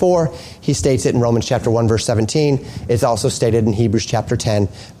 2, verse 4. He states it in Romans chapter 1, verse 17. It's also stated in Hebrews chapter 10,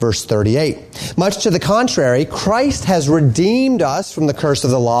 verse 38. Much to the contrary, Christ has redeemed us from the curse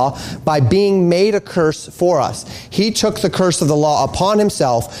of the law by being made a curse for us. He took the curse of the law upon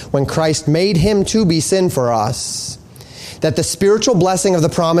himself when Christ made him to be sin for us, that the spiritual blessing of the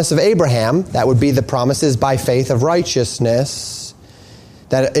promise of Abraham, that would be the promises by faith of righteousness,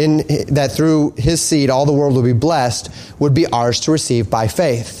 that through his seed all the world will be blessed, would be ours to receive by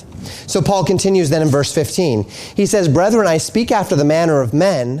faith. So Paul continues then in verse 15. He says, "Brethren, I speak after the manner of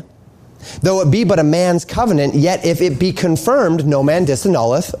men, though it be but a man's covenant, yet if it be confirmed, no man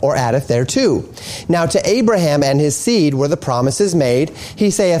disannulleth or addeth thereto. Now to Abraham and his seed were the promises made.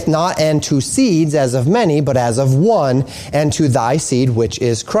 He saith not, and to seeds as of many, but as of one, and to thy seed, which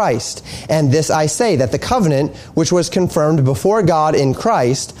is Christ. And this I say, that the covenant which was confirmed before God in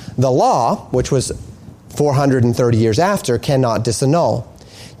Christ, the law, which was 430 years after, cannot disannul,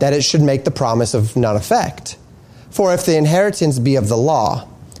 that it should make the promise of none effect. For if the inheritance be of the law,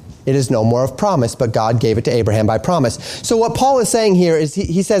 it is no more of promise, but God gave it to Abraham by promise." So what Paul is saying here is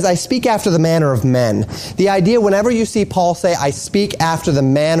he says, I speak after the manner of men. The idea, whenever you see Paul say, I speak after the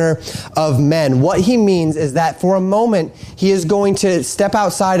manner of men, what he means is that for a moment, he is going to step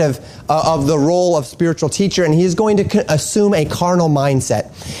outside of the role of spiritual teacher, and he is going to assume a carnal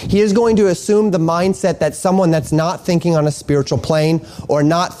mindset. He is going to assume the mindset that someone that's not thinking on a spiritual plane or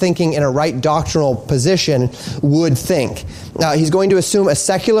not thinking in a right doctrinal position would think. He's going to assume a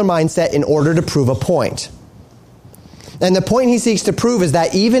secular mindset in order to prove a point. And the point he seeks to prove is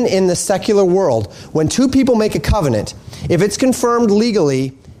that even in the secular world, when two people make a covenant, if it's confirmed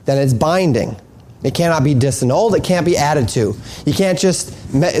legally, then it's binding. It cannot be disannulled. It can't be added to. You can't just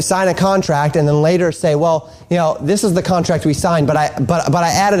sign a contract and then later say, well, this is the contract we signed, but I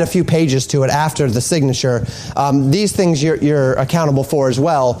added a few pages to it after the signature. These things you're accountable for as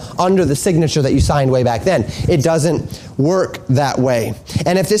well under the signature that you signed way back then. It doesn't work that way.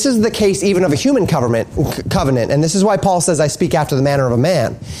 And if this is the case even of a human covenant, and this is why Paul says, I speak after the manner of a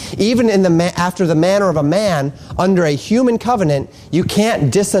man. Even after the manner of a man, under a human covenant, you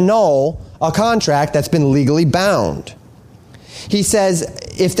can't disannul a contract that's been legally bound. He says,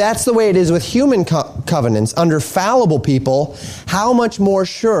 if that's the way it is with human covenants under fallible people, how much more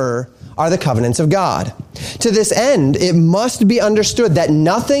sure are the covenants of God? To this end, it must be understood that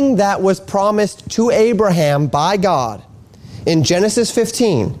nothing that was promised to Abraham by God in Genesis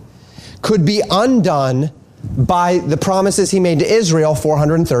 15 could be undone by the promises he made to Israel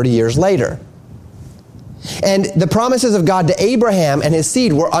 430 years later. And the promises of God to Abraham and his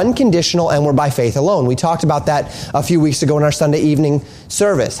seed were unconditional and were by faith alone. We talked about that a few weeks ago in our Sunday evening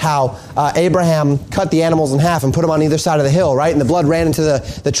service, how Abraham cut the animals in half and put them on either side of the hill, right? And the blood ran into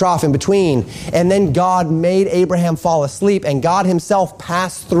the trough in between. And then God made Abraham fall asleep, and God himself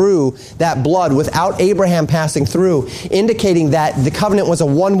passed through that blood without Abraham passing through, indicating that the covenant was a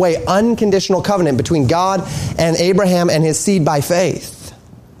one-way, unconditional covenant between God and Abraham and his seed by faith,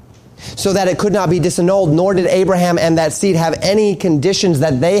 so that it could not be disannulled, nor did Abraham and that seed have any conditions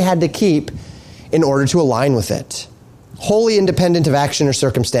that they had to keep in order to align with it. Wholly independent of action or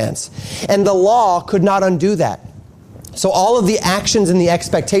circumstance. And the law could not undo that. So all of the actions and the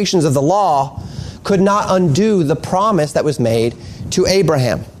expectations of the law could not undo the promise that was made to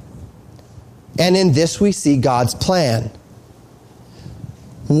Abraham. And in this we see God's plan.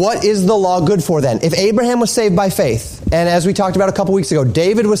 What is the law good for then? If Abraham was saved by faith, and as we talked about a couple weeks ago,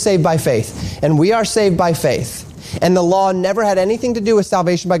 David was saved by faith, and we are saved by faith, and the law never had anything to do with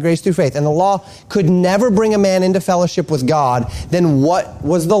salvation by grace through faith, and the law could never bring a man into fellowship with God, then what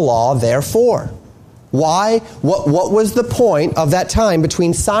was the law there for? Why? What was the point of that time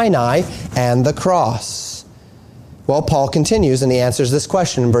between Sinai and the cross? Well, Paul continues, and he answers this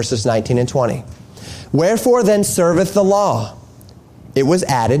question in verses 19 and 20. Wherefore then serveth the law? It was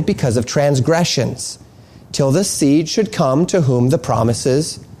added because of transgressions, till the seed should come to whom the promise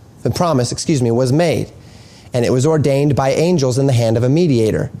was made. And it was ordained by angels in the hand of a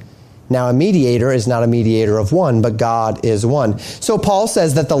mediator. Now a mediator is not a mediator of one, but God is one. So Paul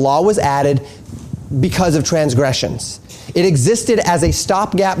says that the law was added because of transgressions. It existed as a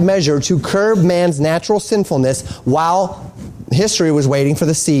stopgap measure to curb man's natural sinfulness while history was waiting for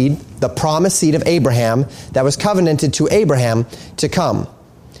the seed, the promised seed of Abraham that was covenanted to Abraham to come,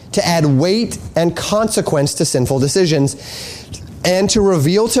 to add weight and consequence to sinful decisions, and to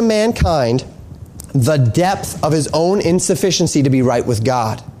reveal to mankind the depth of his own insufficiency to be right with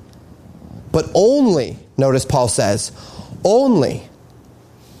God. But only, notice Paul says, only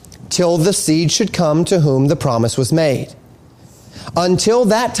till the seed should come to whom the promise was made. Until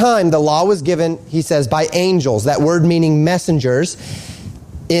that time, the law was given, he says, by angels, that word meaning messengers,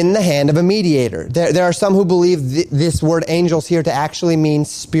 in the hand of a mediator. There are some who believe this word angels here to actually mean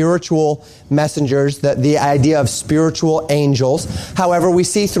spiritual messengers, the idea of spiritual angels. However, we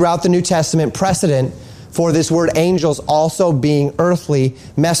see throughout the New Testament precedent for this word angels also being earthly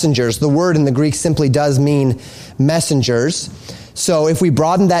messengers. The word in the Greek simply does mean messengers. So if we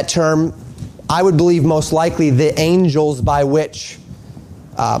broaden that term, I would believe most likely the angels by which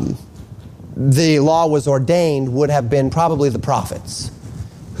the law was ordained would have been probably the prophets,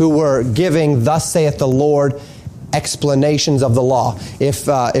 who were giving, thus saith the Lord, explanations of the law.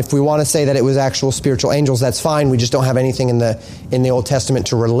 If we want to say that it was actual spiritual angels, that's fine. We just don't have anything in the Old Testament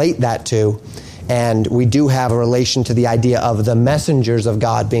to relate that to. And we do have a relation to the idea of the messengers of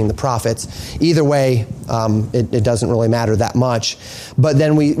God being the prophets. Either way, it doesn't really matter that much. But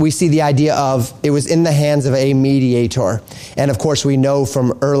then we see the idea of it was in the hands of a mediator. And of course, we know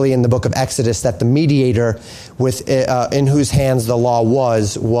from early in the book of Exodus that the mediator in whose hands the law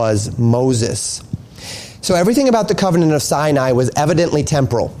was Moses. So everything about the covenant of Sinai was evidently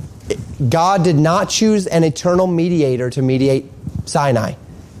temporal. God did not choose an eternal mediator to mediate Sinai.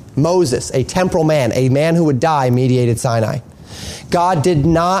 Moses, a temporal man, a man who would die, mediated Sinai. God did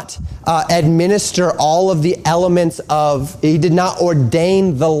not administer all of the elements he did not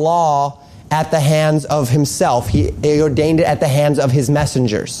ordain the law at the hands of himself. He ordained it at the hands of his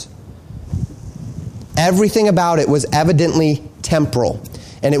messengers. Everything about it was evidently temporal.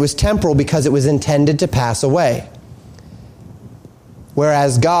 And it was temporal because it was intended to pass away.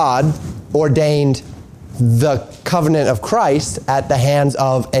 Whereas God ordained the covenant of Christ at the hands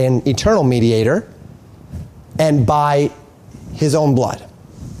of an eternal mediator and by his own blood.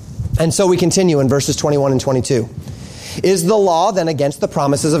 And so we continue in verses 21 and 22. Is the law then against the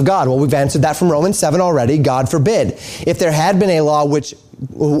promises of God? Well, we've answered that from Romans 7 already. God forbid. If there had been a law which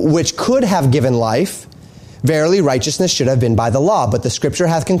could have given life, verily righteousness should have been by the law. But the Scripture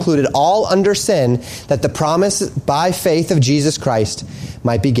hath concluded all under sin, that the promise by faith of Jesus Christ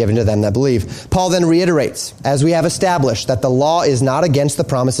might be given to them that believe. Paul then reiterates, as we have established, that the law is not against the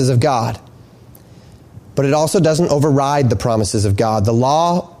promises of God. But it also doesn't override the promises of God. The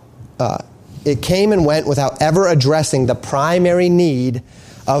law, it came and went without ever addressing the primary need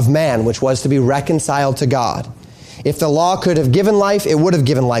of man, which was to be reconciled to God. If the law could have given life, it would have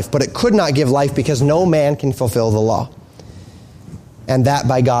given life, but it could not give life because no man can fulfill the law. And that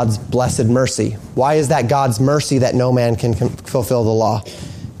by God's blessed mercy. Why is that God's mercy that no man can fulfill the law?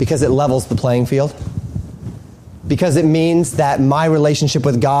 Because it levels the playing field. Because it means that my relationship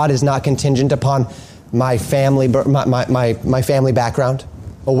with God is not contingent upon my family background,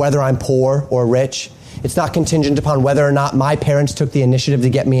 or whether I'm poor or rich. It's not contingent upon whether or not my parents took the initiative to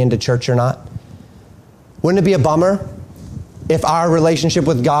get me into church or not. Wouldn't it be a bummer if our relationship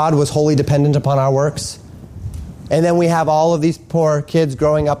with God was wholly dependent upon our works? And then we have all of these poor kids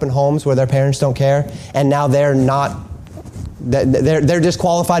growing up in homes where their parents don't care, and now they're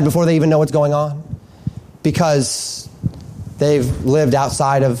disqualified before they even know what's going on because they've lived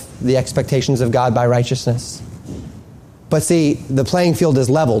outside of the expectations of God by righteousness. But see, the playing field is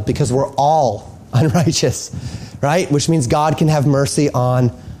leveled because we're all unrighteous, right? Which means God can have mercy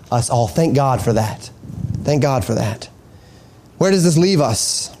on us all. Thank God for that. Thank God for that. Where does this leave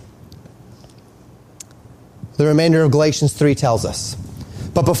us? The remainder of Galatians 3 tells us.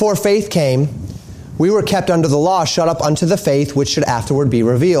 But before faith came, we were kept under the law, shut up unto the faith which should afterward be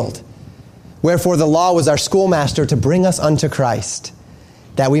revealed. Wherefore the law was our schoolmaster to bring us unto Christ,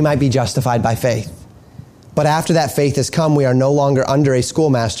 that we might be justified by faith. But after that faith has come, we are no longer under a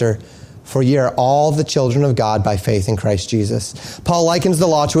schoolmaster, for ye are all the children of God by faith in Christ Jesus. Paul likens the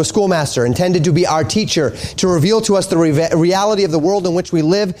law to a schoolmaster, intended to be our teacher, to reveal to us the reality of the world in which we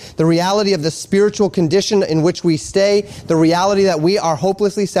live, the reality of the spiritual condition in which we stay, the reality that we are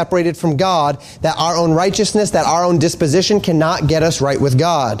hopelessly separated from God, that our own righteousness, that our own disposition cannot get us right with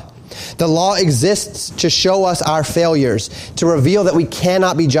God. The law exists to show us our failures, to reveal that we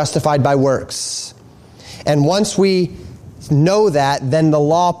cannot be justified by works. And once we know that, then the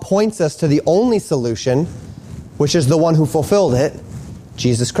law points us to the only solution, which is the one who fulfilled it,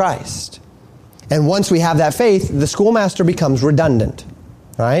 Jesus Christ. And once we have that faith, the schoolmaster becomes redundant,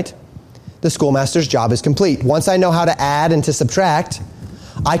 right? The schoolmaster's job is complete. Once I know how to add and to subtract,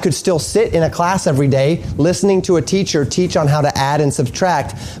 I could still sit in a class every day listening to a teacher teach on how to add and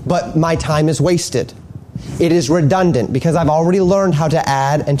subtract, but my time is wasted. It is redundant because I've already learned how to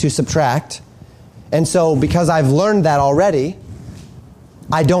add and to subtract. And so because I've learned that already,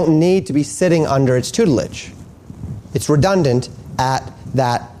 I don't need to be sitting under its tutelage. It's redundant at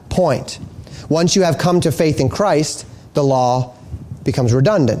that point. Once you have come to faith in Christ, the law becomes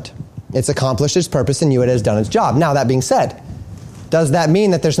redundant. It's accomplished its purpose and it has done its job. Now, that being said, does that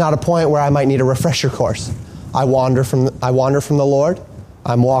mean that there's not a point where I might need a refresher course? I wander from the Lord.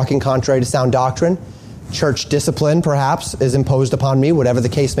 I'm walking contrary to sound doctrine. church discipline, perhaps, is imposed upon me, whatever the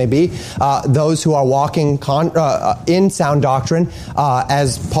case may be. Those who are walking in sound doctrine,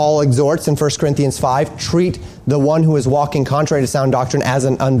 as Paul exhorts in 1 Corinthians 5, treat the one who is walking contrary to sound doctrine as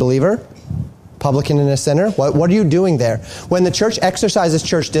an unbeliever, publican and a sinner. What are you doing there? When the church exercises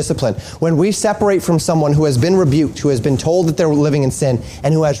church discipline, when we separate from someone who has been rebuked, who has been told that they're living in sin,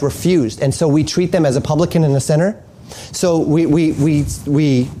 and who has refused, and so we treat them as a publican and a sinner, so we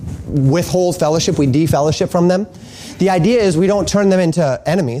withhold fellowship, we defellowship from them. The idea is we don't turn them into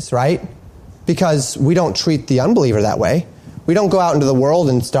enemies, right? Because we don't treat the unbeliever that way. We don't go out into the world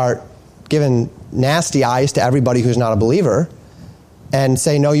and start giving nasty eyes to everybody who's not a believer and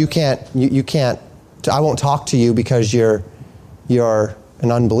say, no, you can't, I won't talk to you because you're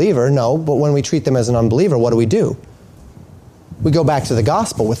an unbeliever. No, but when we treat them as an unbeliever, what do? We go back to the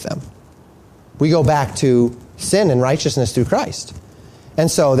gospel with them. We go back to sin and righteousness through Christ. And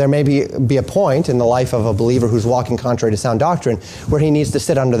so there may be a point in the life of a believer who's walking contrary to sound doctrine where he needs to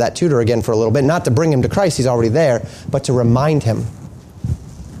sit under that tutor again for a little bit, not to bring him to Christ, he's already there, but to remind him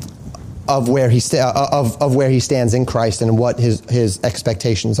of where he stands in Christ and what his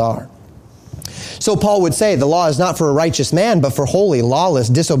expectations are. So Paul would say, the law is not for a righteous man, but for holy, lawless,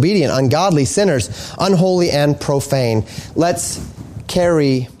 disobedient, ungodly, sinners, unholy, and profane. Let's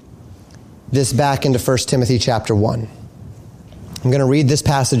carry this back into 1 Timothy chapter 1. I'm going to read this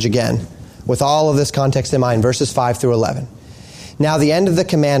passage again with all of this context in mind, verses 5 through 11. Now the end of the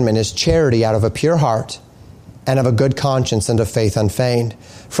commandment is charity out of a pure heart and of a good conscience and of faith unfeigned,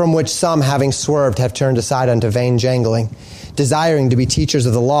 from which some, having swerved, have turned aside unto vain jangling, desiring to be teachers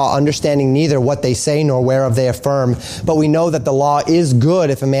of the law, understanding neither what they say nor whereof they affirm. But we know that the law is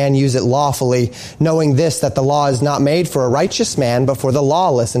good if a man use it lawfully, knowing this, that the law is not made for a righteous man, but for the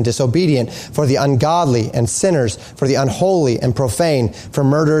lawless and disobedient, for the ungodly and sinners, for the unholy and profane, for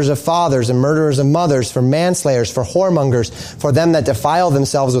murderers of fathers and murderers of mothers, for manslayers, for whoremongers, for them that defile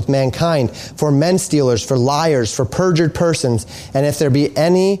themselves with mankind, for men stealers, for liars, for perjured persons, and if there be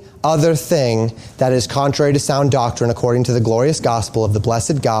any other thing that is contrary to sound doctrine, according to the glorious gospel of the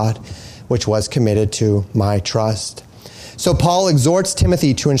blessed God, which was committed to my trust. So Paul exhorts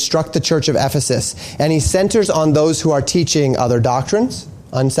Timothy to instruct the church of Ephesus, and he centers on those who are teaching other doctrines,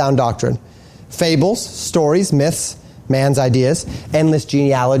 unsound doctrine, fables, stories, myths, man's ideas, endless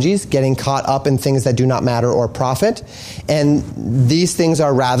genealogies, getting caught up in things that do not matter or profit, and these things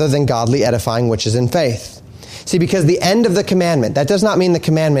are rather than godly edifying, which is in faith. See, because the end of the commandment, that does not mean the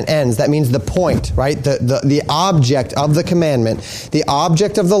commandment ends. That means the point, right? The object of the commandment, the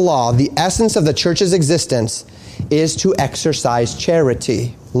object of the law, the essence of the church's existence is to exercise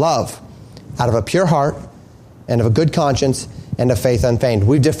charity, love, out of a pure heart and of a good conscience and of faith unfeigned.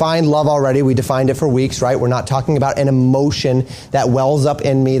 We've defined love already. We defined it for weeks, right? We're not talking about an emotion that wells up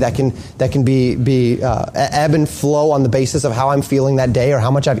in me that can be ebb and flow on the basis of how I'm feeling that day or how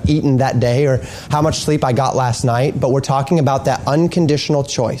much I've eaten that day or how much sleep I got last night. But we're talking about that unconditional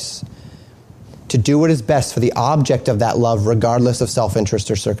choice to do what is best for the object of that love, regardless of self-interest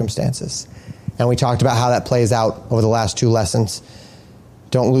or circumstances. And we talked about how that plays out over the last two lessons.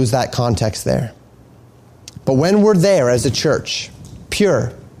 Don't lose that context there. But when we're there as a church,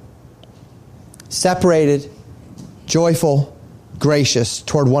 pure, separated, joyful, gracious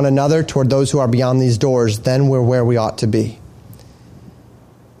toward one another, toward those who are beyond these doors, then we're where we ought to be.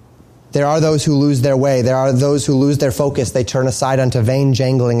 There are those who lose their way. There are those who lose their focus. They turn aside unto vain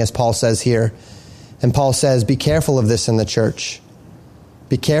jangling, as Paul says here. And Paul says, be careful of this in the church.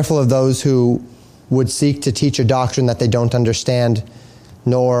 Be careful of those who would seek to teach a doctrine that they don't understand,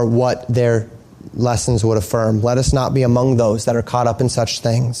 nor what their lessons would affirm. Let us not be among those that are caught up in such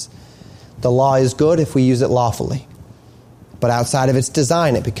things. The law is good if we use it lawfully. But outside of its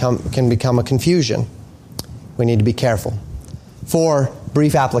design, it can become a confusion. We need to be careful. 4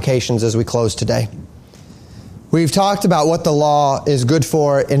 brief applications as we close today. We've talked about what the law is good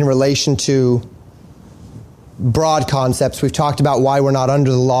for in relation to broad concepts. We've talked about why we're not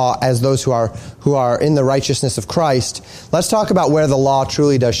under the law as those who are in the righteousness of Christ. Let's talk about where the law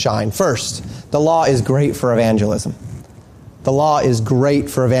truly does shine. First, the law is great for evangelism. The law is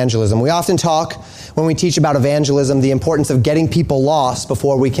great for evangelism. We often talk, when we teach about evangelism, the importance of getting people lost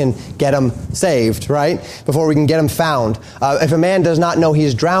before we can get them saved, right? Before we can get them found. If a man does not know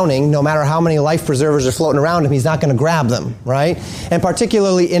he's drowning, no matter how many life preservers are floating around him, he's not going to grab them, right? And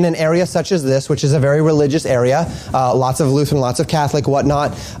particularly in an area such as this, which is a very religious area, lots of Lutheran, lots of Catholic,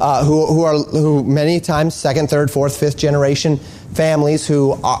 whatnot, who many times second, third, fourth, fifth generation families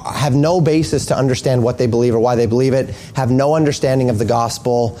who have no basis to understand what they believe or why they believe it, have no understanding of the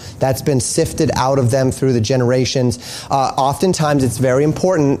gospel. That's been sifted out of them through the generations. Oftentimes it's very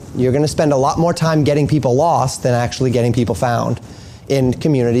important. You're going to spend a lot more time getting people lost than actually getting people found in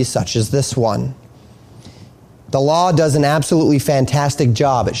communities such as this one. The law does an absolutely fantastic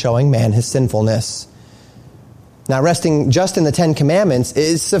job at showing man his sinfulness. Now, resting just in the Ten Commandments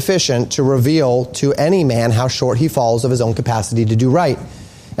is sufficient to reveal to any man how short he falls of his own capacity to do right.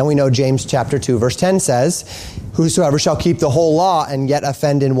 And we know James chapter 2, verse 10 says, "Whosoever shall keep the whole law and yet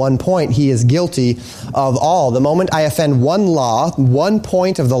offend in one point, he is guilty of all." The moment I offend one law, one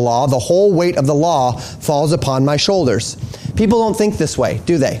point of the law, the whole weight of the law falls upon my shoulders. People don't think this way,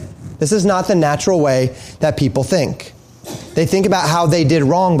 do they? This is not the natural way that people think. They think about how they did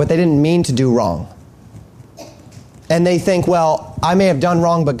wrong, but they didn't mean to do wrong. And they think, well, I may have done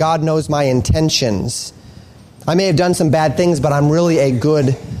wrong, but God knows my intentions. I may have done some bad things, but I'm really a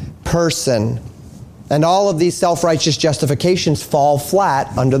good person. And all of these self-righteous justifications fall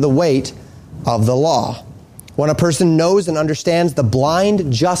flat under the weight of the law. When a person knows and understands the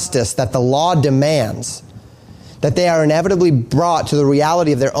blind justice that the law demands, that they are inevitably brought to the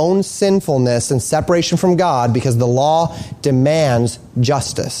reality of their own sinfulness and separation from God because the law demands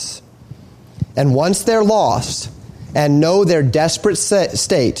justice. And once they're lost and know their desperate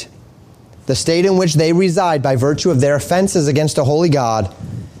state, the state in which they reside by virtue of their offenses against a holy God,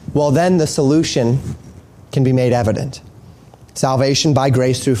 well, then the solution can be made evident. Salvation by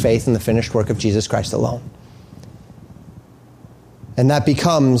grace through faith in the finished work of Jesus Christ alone. And that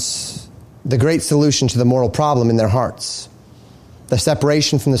becomes the great solution to the moral problem in their hearts. The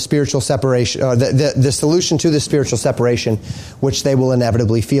separation from the spiritual separation, or the solution to the spiritual separation, which they will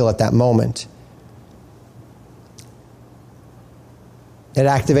inevitably feel at that moment. It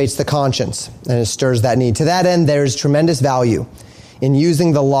activates the conscience and it stirs that need. To that end, there is tremendous value in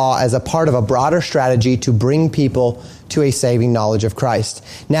using the law as a part of a broader strategy to bring people to a saving knowledge of Christ.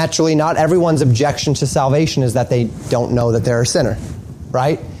 Naturally, not everyone's objection to salvation is that they don't know that they're a sinner,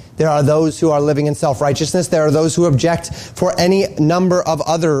 right? There are those who are living in self-righteousness. There are those who object for any number of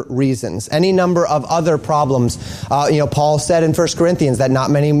other reasons, any number of other problems. Paul said in 1 Corinthians that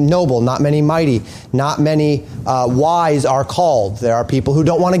not many noble, not many mighty, not many wise are called. There are people who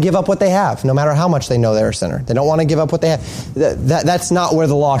don't want to give up what they have, no matter how much they know they're a sinner. They don't want to give up what they have. That's not where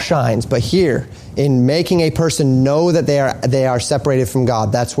the law shines. But here, in making a person know that they are separated from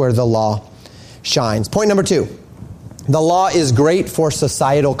God, that's where the law shines. Point number 2. The law is great for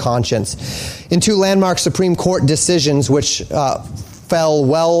societal conscience. In 2 landmark Supreme Court decisions which fell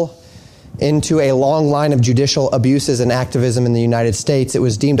well into a long line of judicial abuses and activism in the United States, it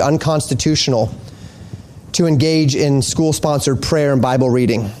was deemed unconstitutional to engage in school-sponsored prayer and Bible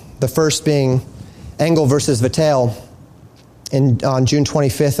reading. The first being Engel versus Vattel on June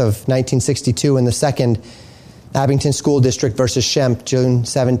 25th of 1962, and the second, Abington School District versus Schempp, June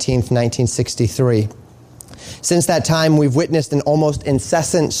 17th, 1963. Since that time, we've witnessed an almost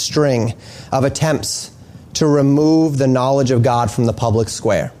incessant string of attempts to remove the knowledge of God from the public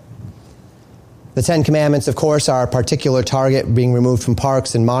square. The Ten Commandments, of course, are a particular target, being removed from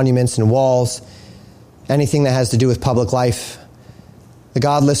parks and monuments and walls, anything that has to do with public life. The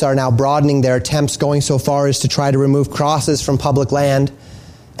godless are now broadening their attempts, going so far as to try to remove crosses from public land.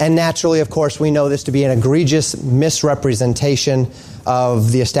 And naturally, of course, we know this to be an egregious misrepresentation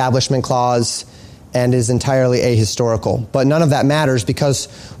of the Establishment Clause and is entirely ahistorical. But none of that matters, because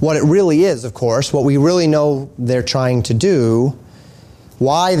what it really is, of course, what we really know they're trying to do,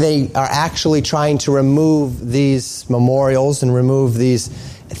 why they are actually trying to remove these memorials and remove these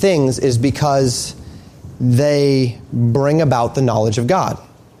things, is because they bring about the knowledge of God.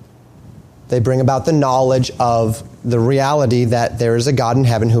 They bring about the knowledge of the reality that there is a God in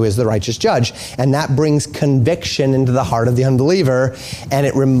heaven who is the righteous judge. And that brings conviction into the heart of the unbeliever, and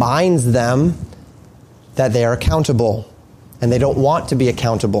it reminds them that they are accountable, and they don't want to be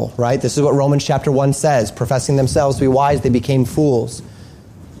accountable, right? This is what Romans chapter 1 says. Professing themselves to be wise, they became fools.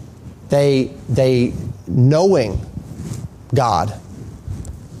 They knowing God,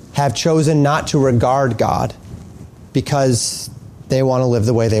 have chosen not to regard God because they want to live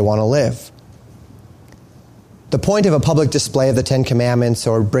the way they want to live. The point of a public display of the Ten Commandments,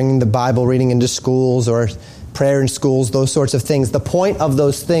 or bringing the Bible reading into schools, or prayer in schools, those sorts of things, the point of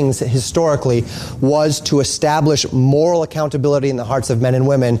those things historically was to establish moral accountability in the hearts of men and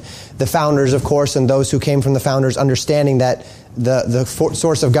women. The founders, of course, and those who came from the founders, understanding that the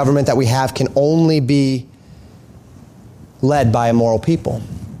source of government that we have can only be led by a moral people.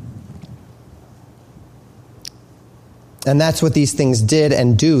 And that's what these things did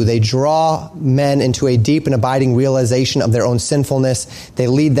and do. They draw men into a deep and abiding realization of their own sinfulness. They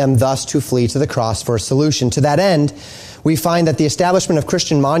lead them thus to flee to the cross for a solution. To that end, we find that the establishment of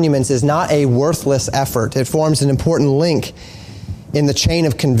Christian monuments is not a worthless effort. It forms an important link in the chain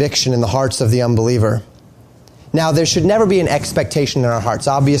of conviction in the hearts of the unbeliever. Now, there should never be an expectation in our hearts.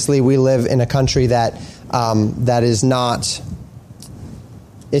 Obviously, we live in a country that is not,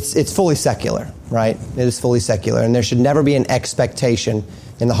 it's fully secular, right? It is fully secular. And there should never be an expectation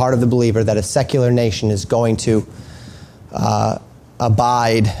in the heart of the believer that a secular nation is going to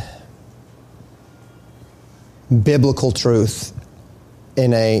abide biblical truth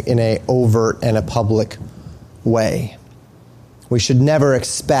in a overt and a public way. We should never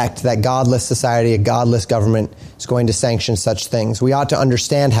expect that godless society, a godless government is going to sanction such things. We ought to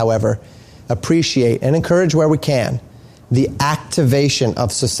understand, however, appreciate, and encourage where we can the activation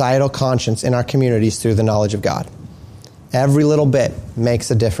of societal conscience in our communities through the knowledge of God. Every little bit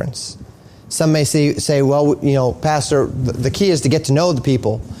makes a difference. Some may say, well, Pastor, the key is to get to know the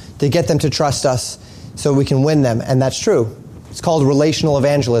people, to get them to trust us so we can win them. And that's true. It's called relational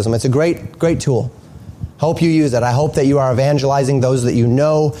evangelism. It's a great tool. Hope you use it. I hope that you are evangelizing those that you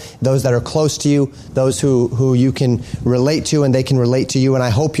know, those that are close to you, those who you can relate to and they can relate to you, and I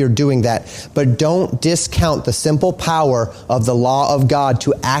hope you're doing that. But don't discount the simple power of the law of God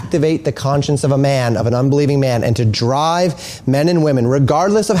to activate the conscience of a man, of an unbelieving man, and to drive men and women,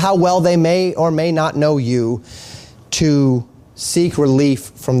 regardless of how well they may or may not know you, to seek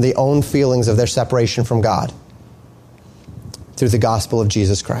relief from the own feelings of their separation from God through the gospel of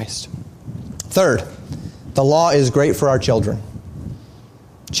Jesus Christ. Third, the law is great for our children.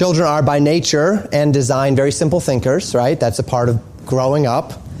 Children are by nature and design very simple thinkers, right? That's a part of growing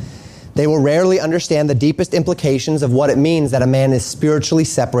up. They will rarely understand the deepest implications of what it means that a man is spiritually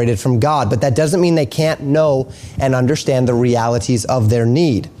separated from God. But that doesn't mean they can't know and understand the realities of their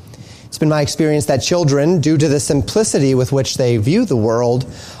need. It's been my experience that children, due to the simplicity with which they view the world,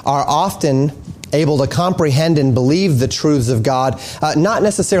 are often able to comprehend and believe the truths of God, not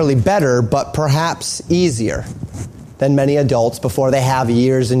necessarily better, but perhaps easier than many adults before they have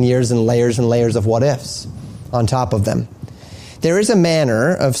years and years and layers of what-ifs on top of them. There is a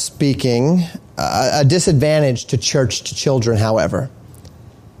manner of speaking, a disadvantage to church to children, however.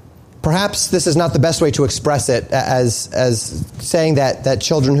 Perhaps this is not the best way to express it as saying that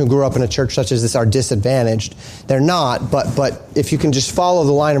children who grew up in a church such as this are disadvantaged. They're not, but if you can just follow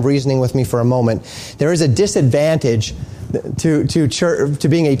the line of reasoning with me for a moment, there is a disadvantage to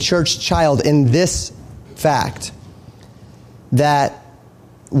being a church child in this fact, that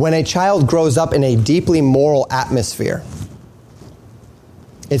when a child grows up in a deeply moral atmosphere,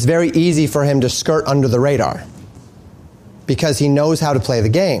 it's very easy for him to skirt under the radar because he knows how to play the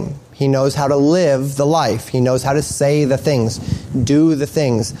game. He knows how to live the life. He knows how to say the things, do the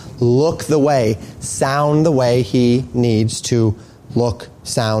things, look the way, sound the way he needs to look,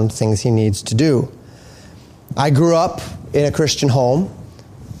 sound things he needs to do. I grew up in a Christian home.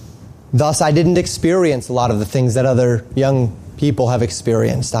 Thus, I didn't experience a lot of the things that other young people have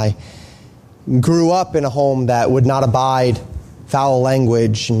experienced. I grew up in a home that would not abide foul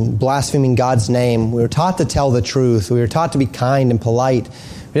language and blaspheming God's name. We were taught to tell the truth. We were taught to be kind and polite.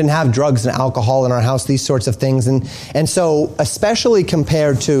 We didn't have drugs and alcohol in our house, these sorts of things. And so, especially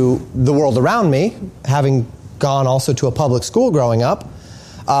compared to the world around me, having gone also to a public school growing up,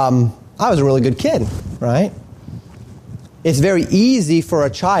 I was a really good kid, right? It's very easy for a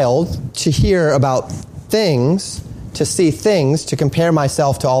child to hear about things, to see things, to compare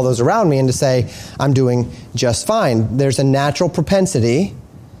myself to all those around me and to say, I'm doing just fine. There's a natural propensity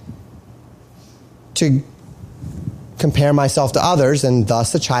to compare myself to others, and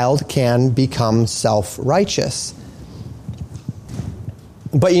thus a child can become self-righteous.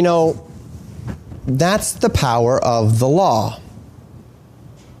 But that's the power of the law.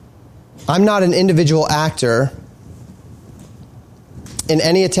 I'm not an individual actor in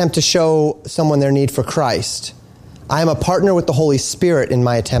any attempt to show someone their need for Christ. I am a partner with the Holy Spirit in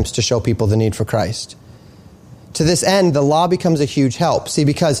my attempts to show people the need for Christ. To this end, the law becomes a huge help. See,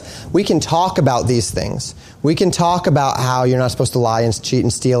 because we can talk about these things. We can talk about how you're not supposed to lie and cheat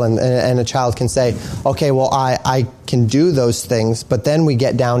and steal, and a child can say, okay, well, I can do those things, but then we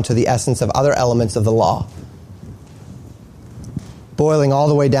get down to the essence of other elements of the law. Boiling all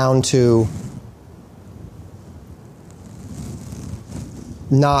the way down to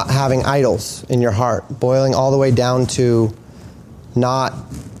not having idols in your heart, boiling all the way down to not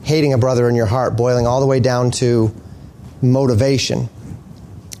hating a brother in your heart, boiling all the way down to motivation.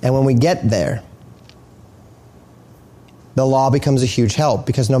 And when we get there, the law becomes a huge help,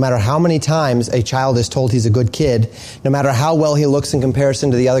 because no matter how many times a child is told he's a good kid, no matter how well he looks in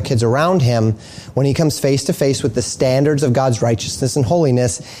comparison to the other kids around him, when he comes face to face with the standards of God's righteousness and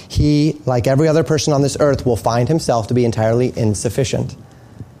holiness, he, like every other person on this earth, will find himself to be entirely insufficient.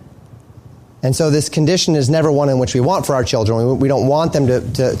 And so this condition is never one in which we want for our children. We don't want them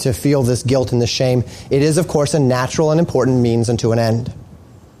to feel this guilt and this shame. It is, of course, a natural and important means unto an end,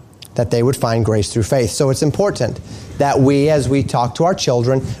 that they would find grace through faith. So it's important that we, as we talk to our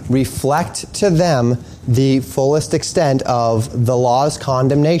children, reflect to them the fullest extent of the law's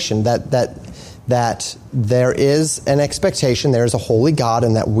condemnation, that there is an expectation, there is a holy God,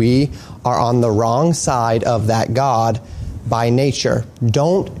 and that we are on the wrong side of that God by nature.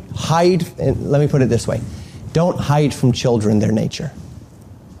 Don't hide, let me put it this way, don't hide from children their nature.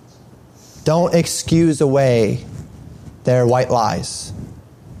 Don't excuse away their white lies.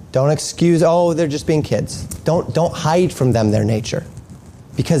 Don't excuse, they're just being kids. Don't hide from them their nature.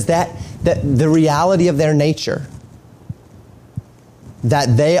 Because that the reality of their nature,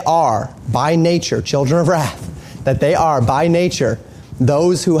 that they are by nature children of wrath, that they are by nature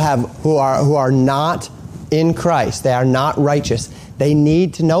those who are not in Christ, they are not righteous. They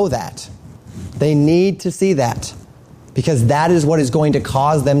need to know that. They need to see that. Because that is what is going to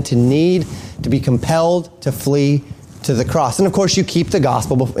cause them to need to be compelled to flee to the cross. And of course, you keep the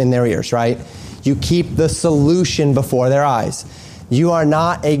gospel in their ears, right? You keep the solution before their eyes. You are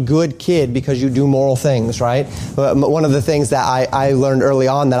not a good kid because you do moral things, right? One of the things that I learned early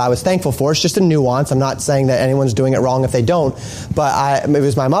on that I was thankful for, it's just a nuance. I'm not saying that anyone's doing it wrong if they don't, but it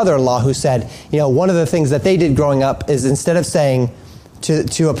was my mother-in-law who said, one of the things that they did growing up is instead of saying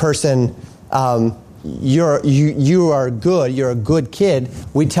to a person, you are good, you're a good kid,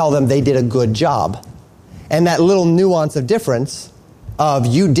 we tell them they did a good job. And that little nuance of difference of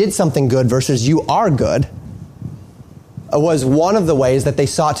you did something good versus you are good was one of the ways that they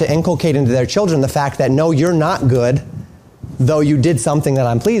sought to inculcate into their children the fact that no, you're not good, though you did something that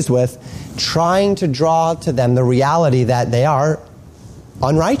I'm pleased with, trying to draw to them the reality that they are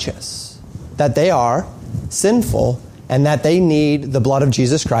unrighteous, that they are sinful, and that they need the blood of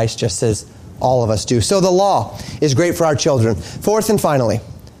Jesus Christ just as all of us do. So the law is great for our children. Fourth and finally,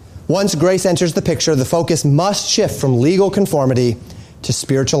 once grace enters the picture, the focus must shift from legal conformity to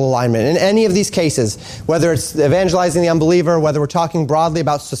spiritual alignment. In any of these cases, whether it's evangelizing the unbeliever, whether we're talking broadly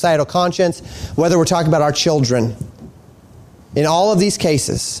about societal conscience, whether we're talking about our children, in all of these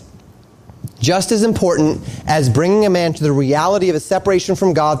cases, just as important as bringing a man to the reality of his separation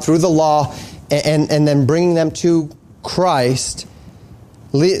from God through the law and then bringing them to Christ,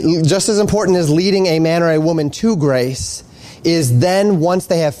 just as important as leading a man or a woman to grace is then, once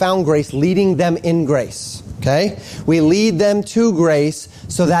they have found grace, leading them in grace. Okay? We lead them to grace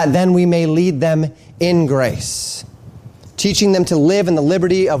so that then we may lead them in grace. Teaching them to live in the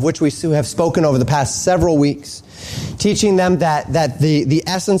liberty of which we have spoken over the past several weeks. Teaching them that the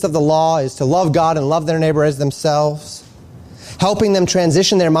essence of the law is to love God and love their neighbor as themselves. Helping them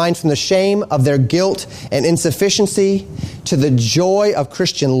transition their minds from the shame of their guilt and insufficiency to the joy of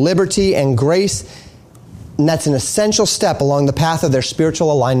Christian liberty and grace. And that's an essential step along the path of their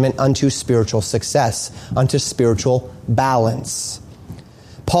spiritual alignment unto spiritual success, unto spiritual balance.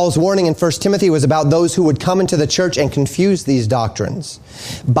 Paul's warning in 1 Timothy was about those who would come into the church and confuse these doctrines,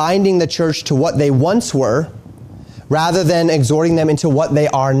 binding the church to what they once were, rather than exhorting them into what they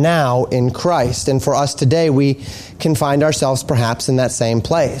are now in Christ. And for us today, we can find ourselves perhaps in that same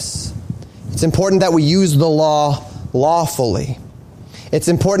place. It's important that we use the law lawfully. It's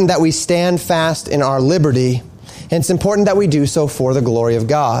important that we stand fast in our liberty, and it's important that we do so for the glory of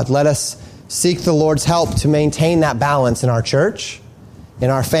God. Let us seek the Lord's help to maintain that balance in our church, in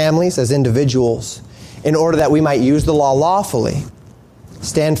our families, as individuals, in order that we might use the law lawfully,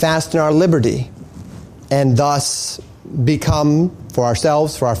 stand fast in our liberty, and thus become, for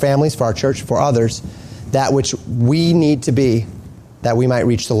ourselves, for our families, for our church, for others, that which we need to be, that we might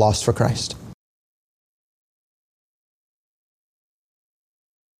reach the lost for Christ.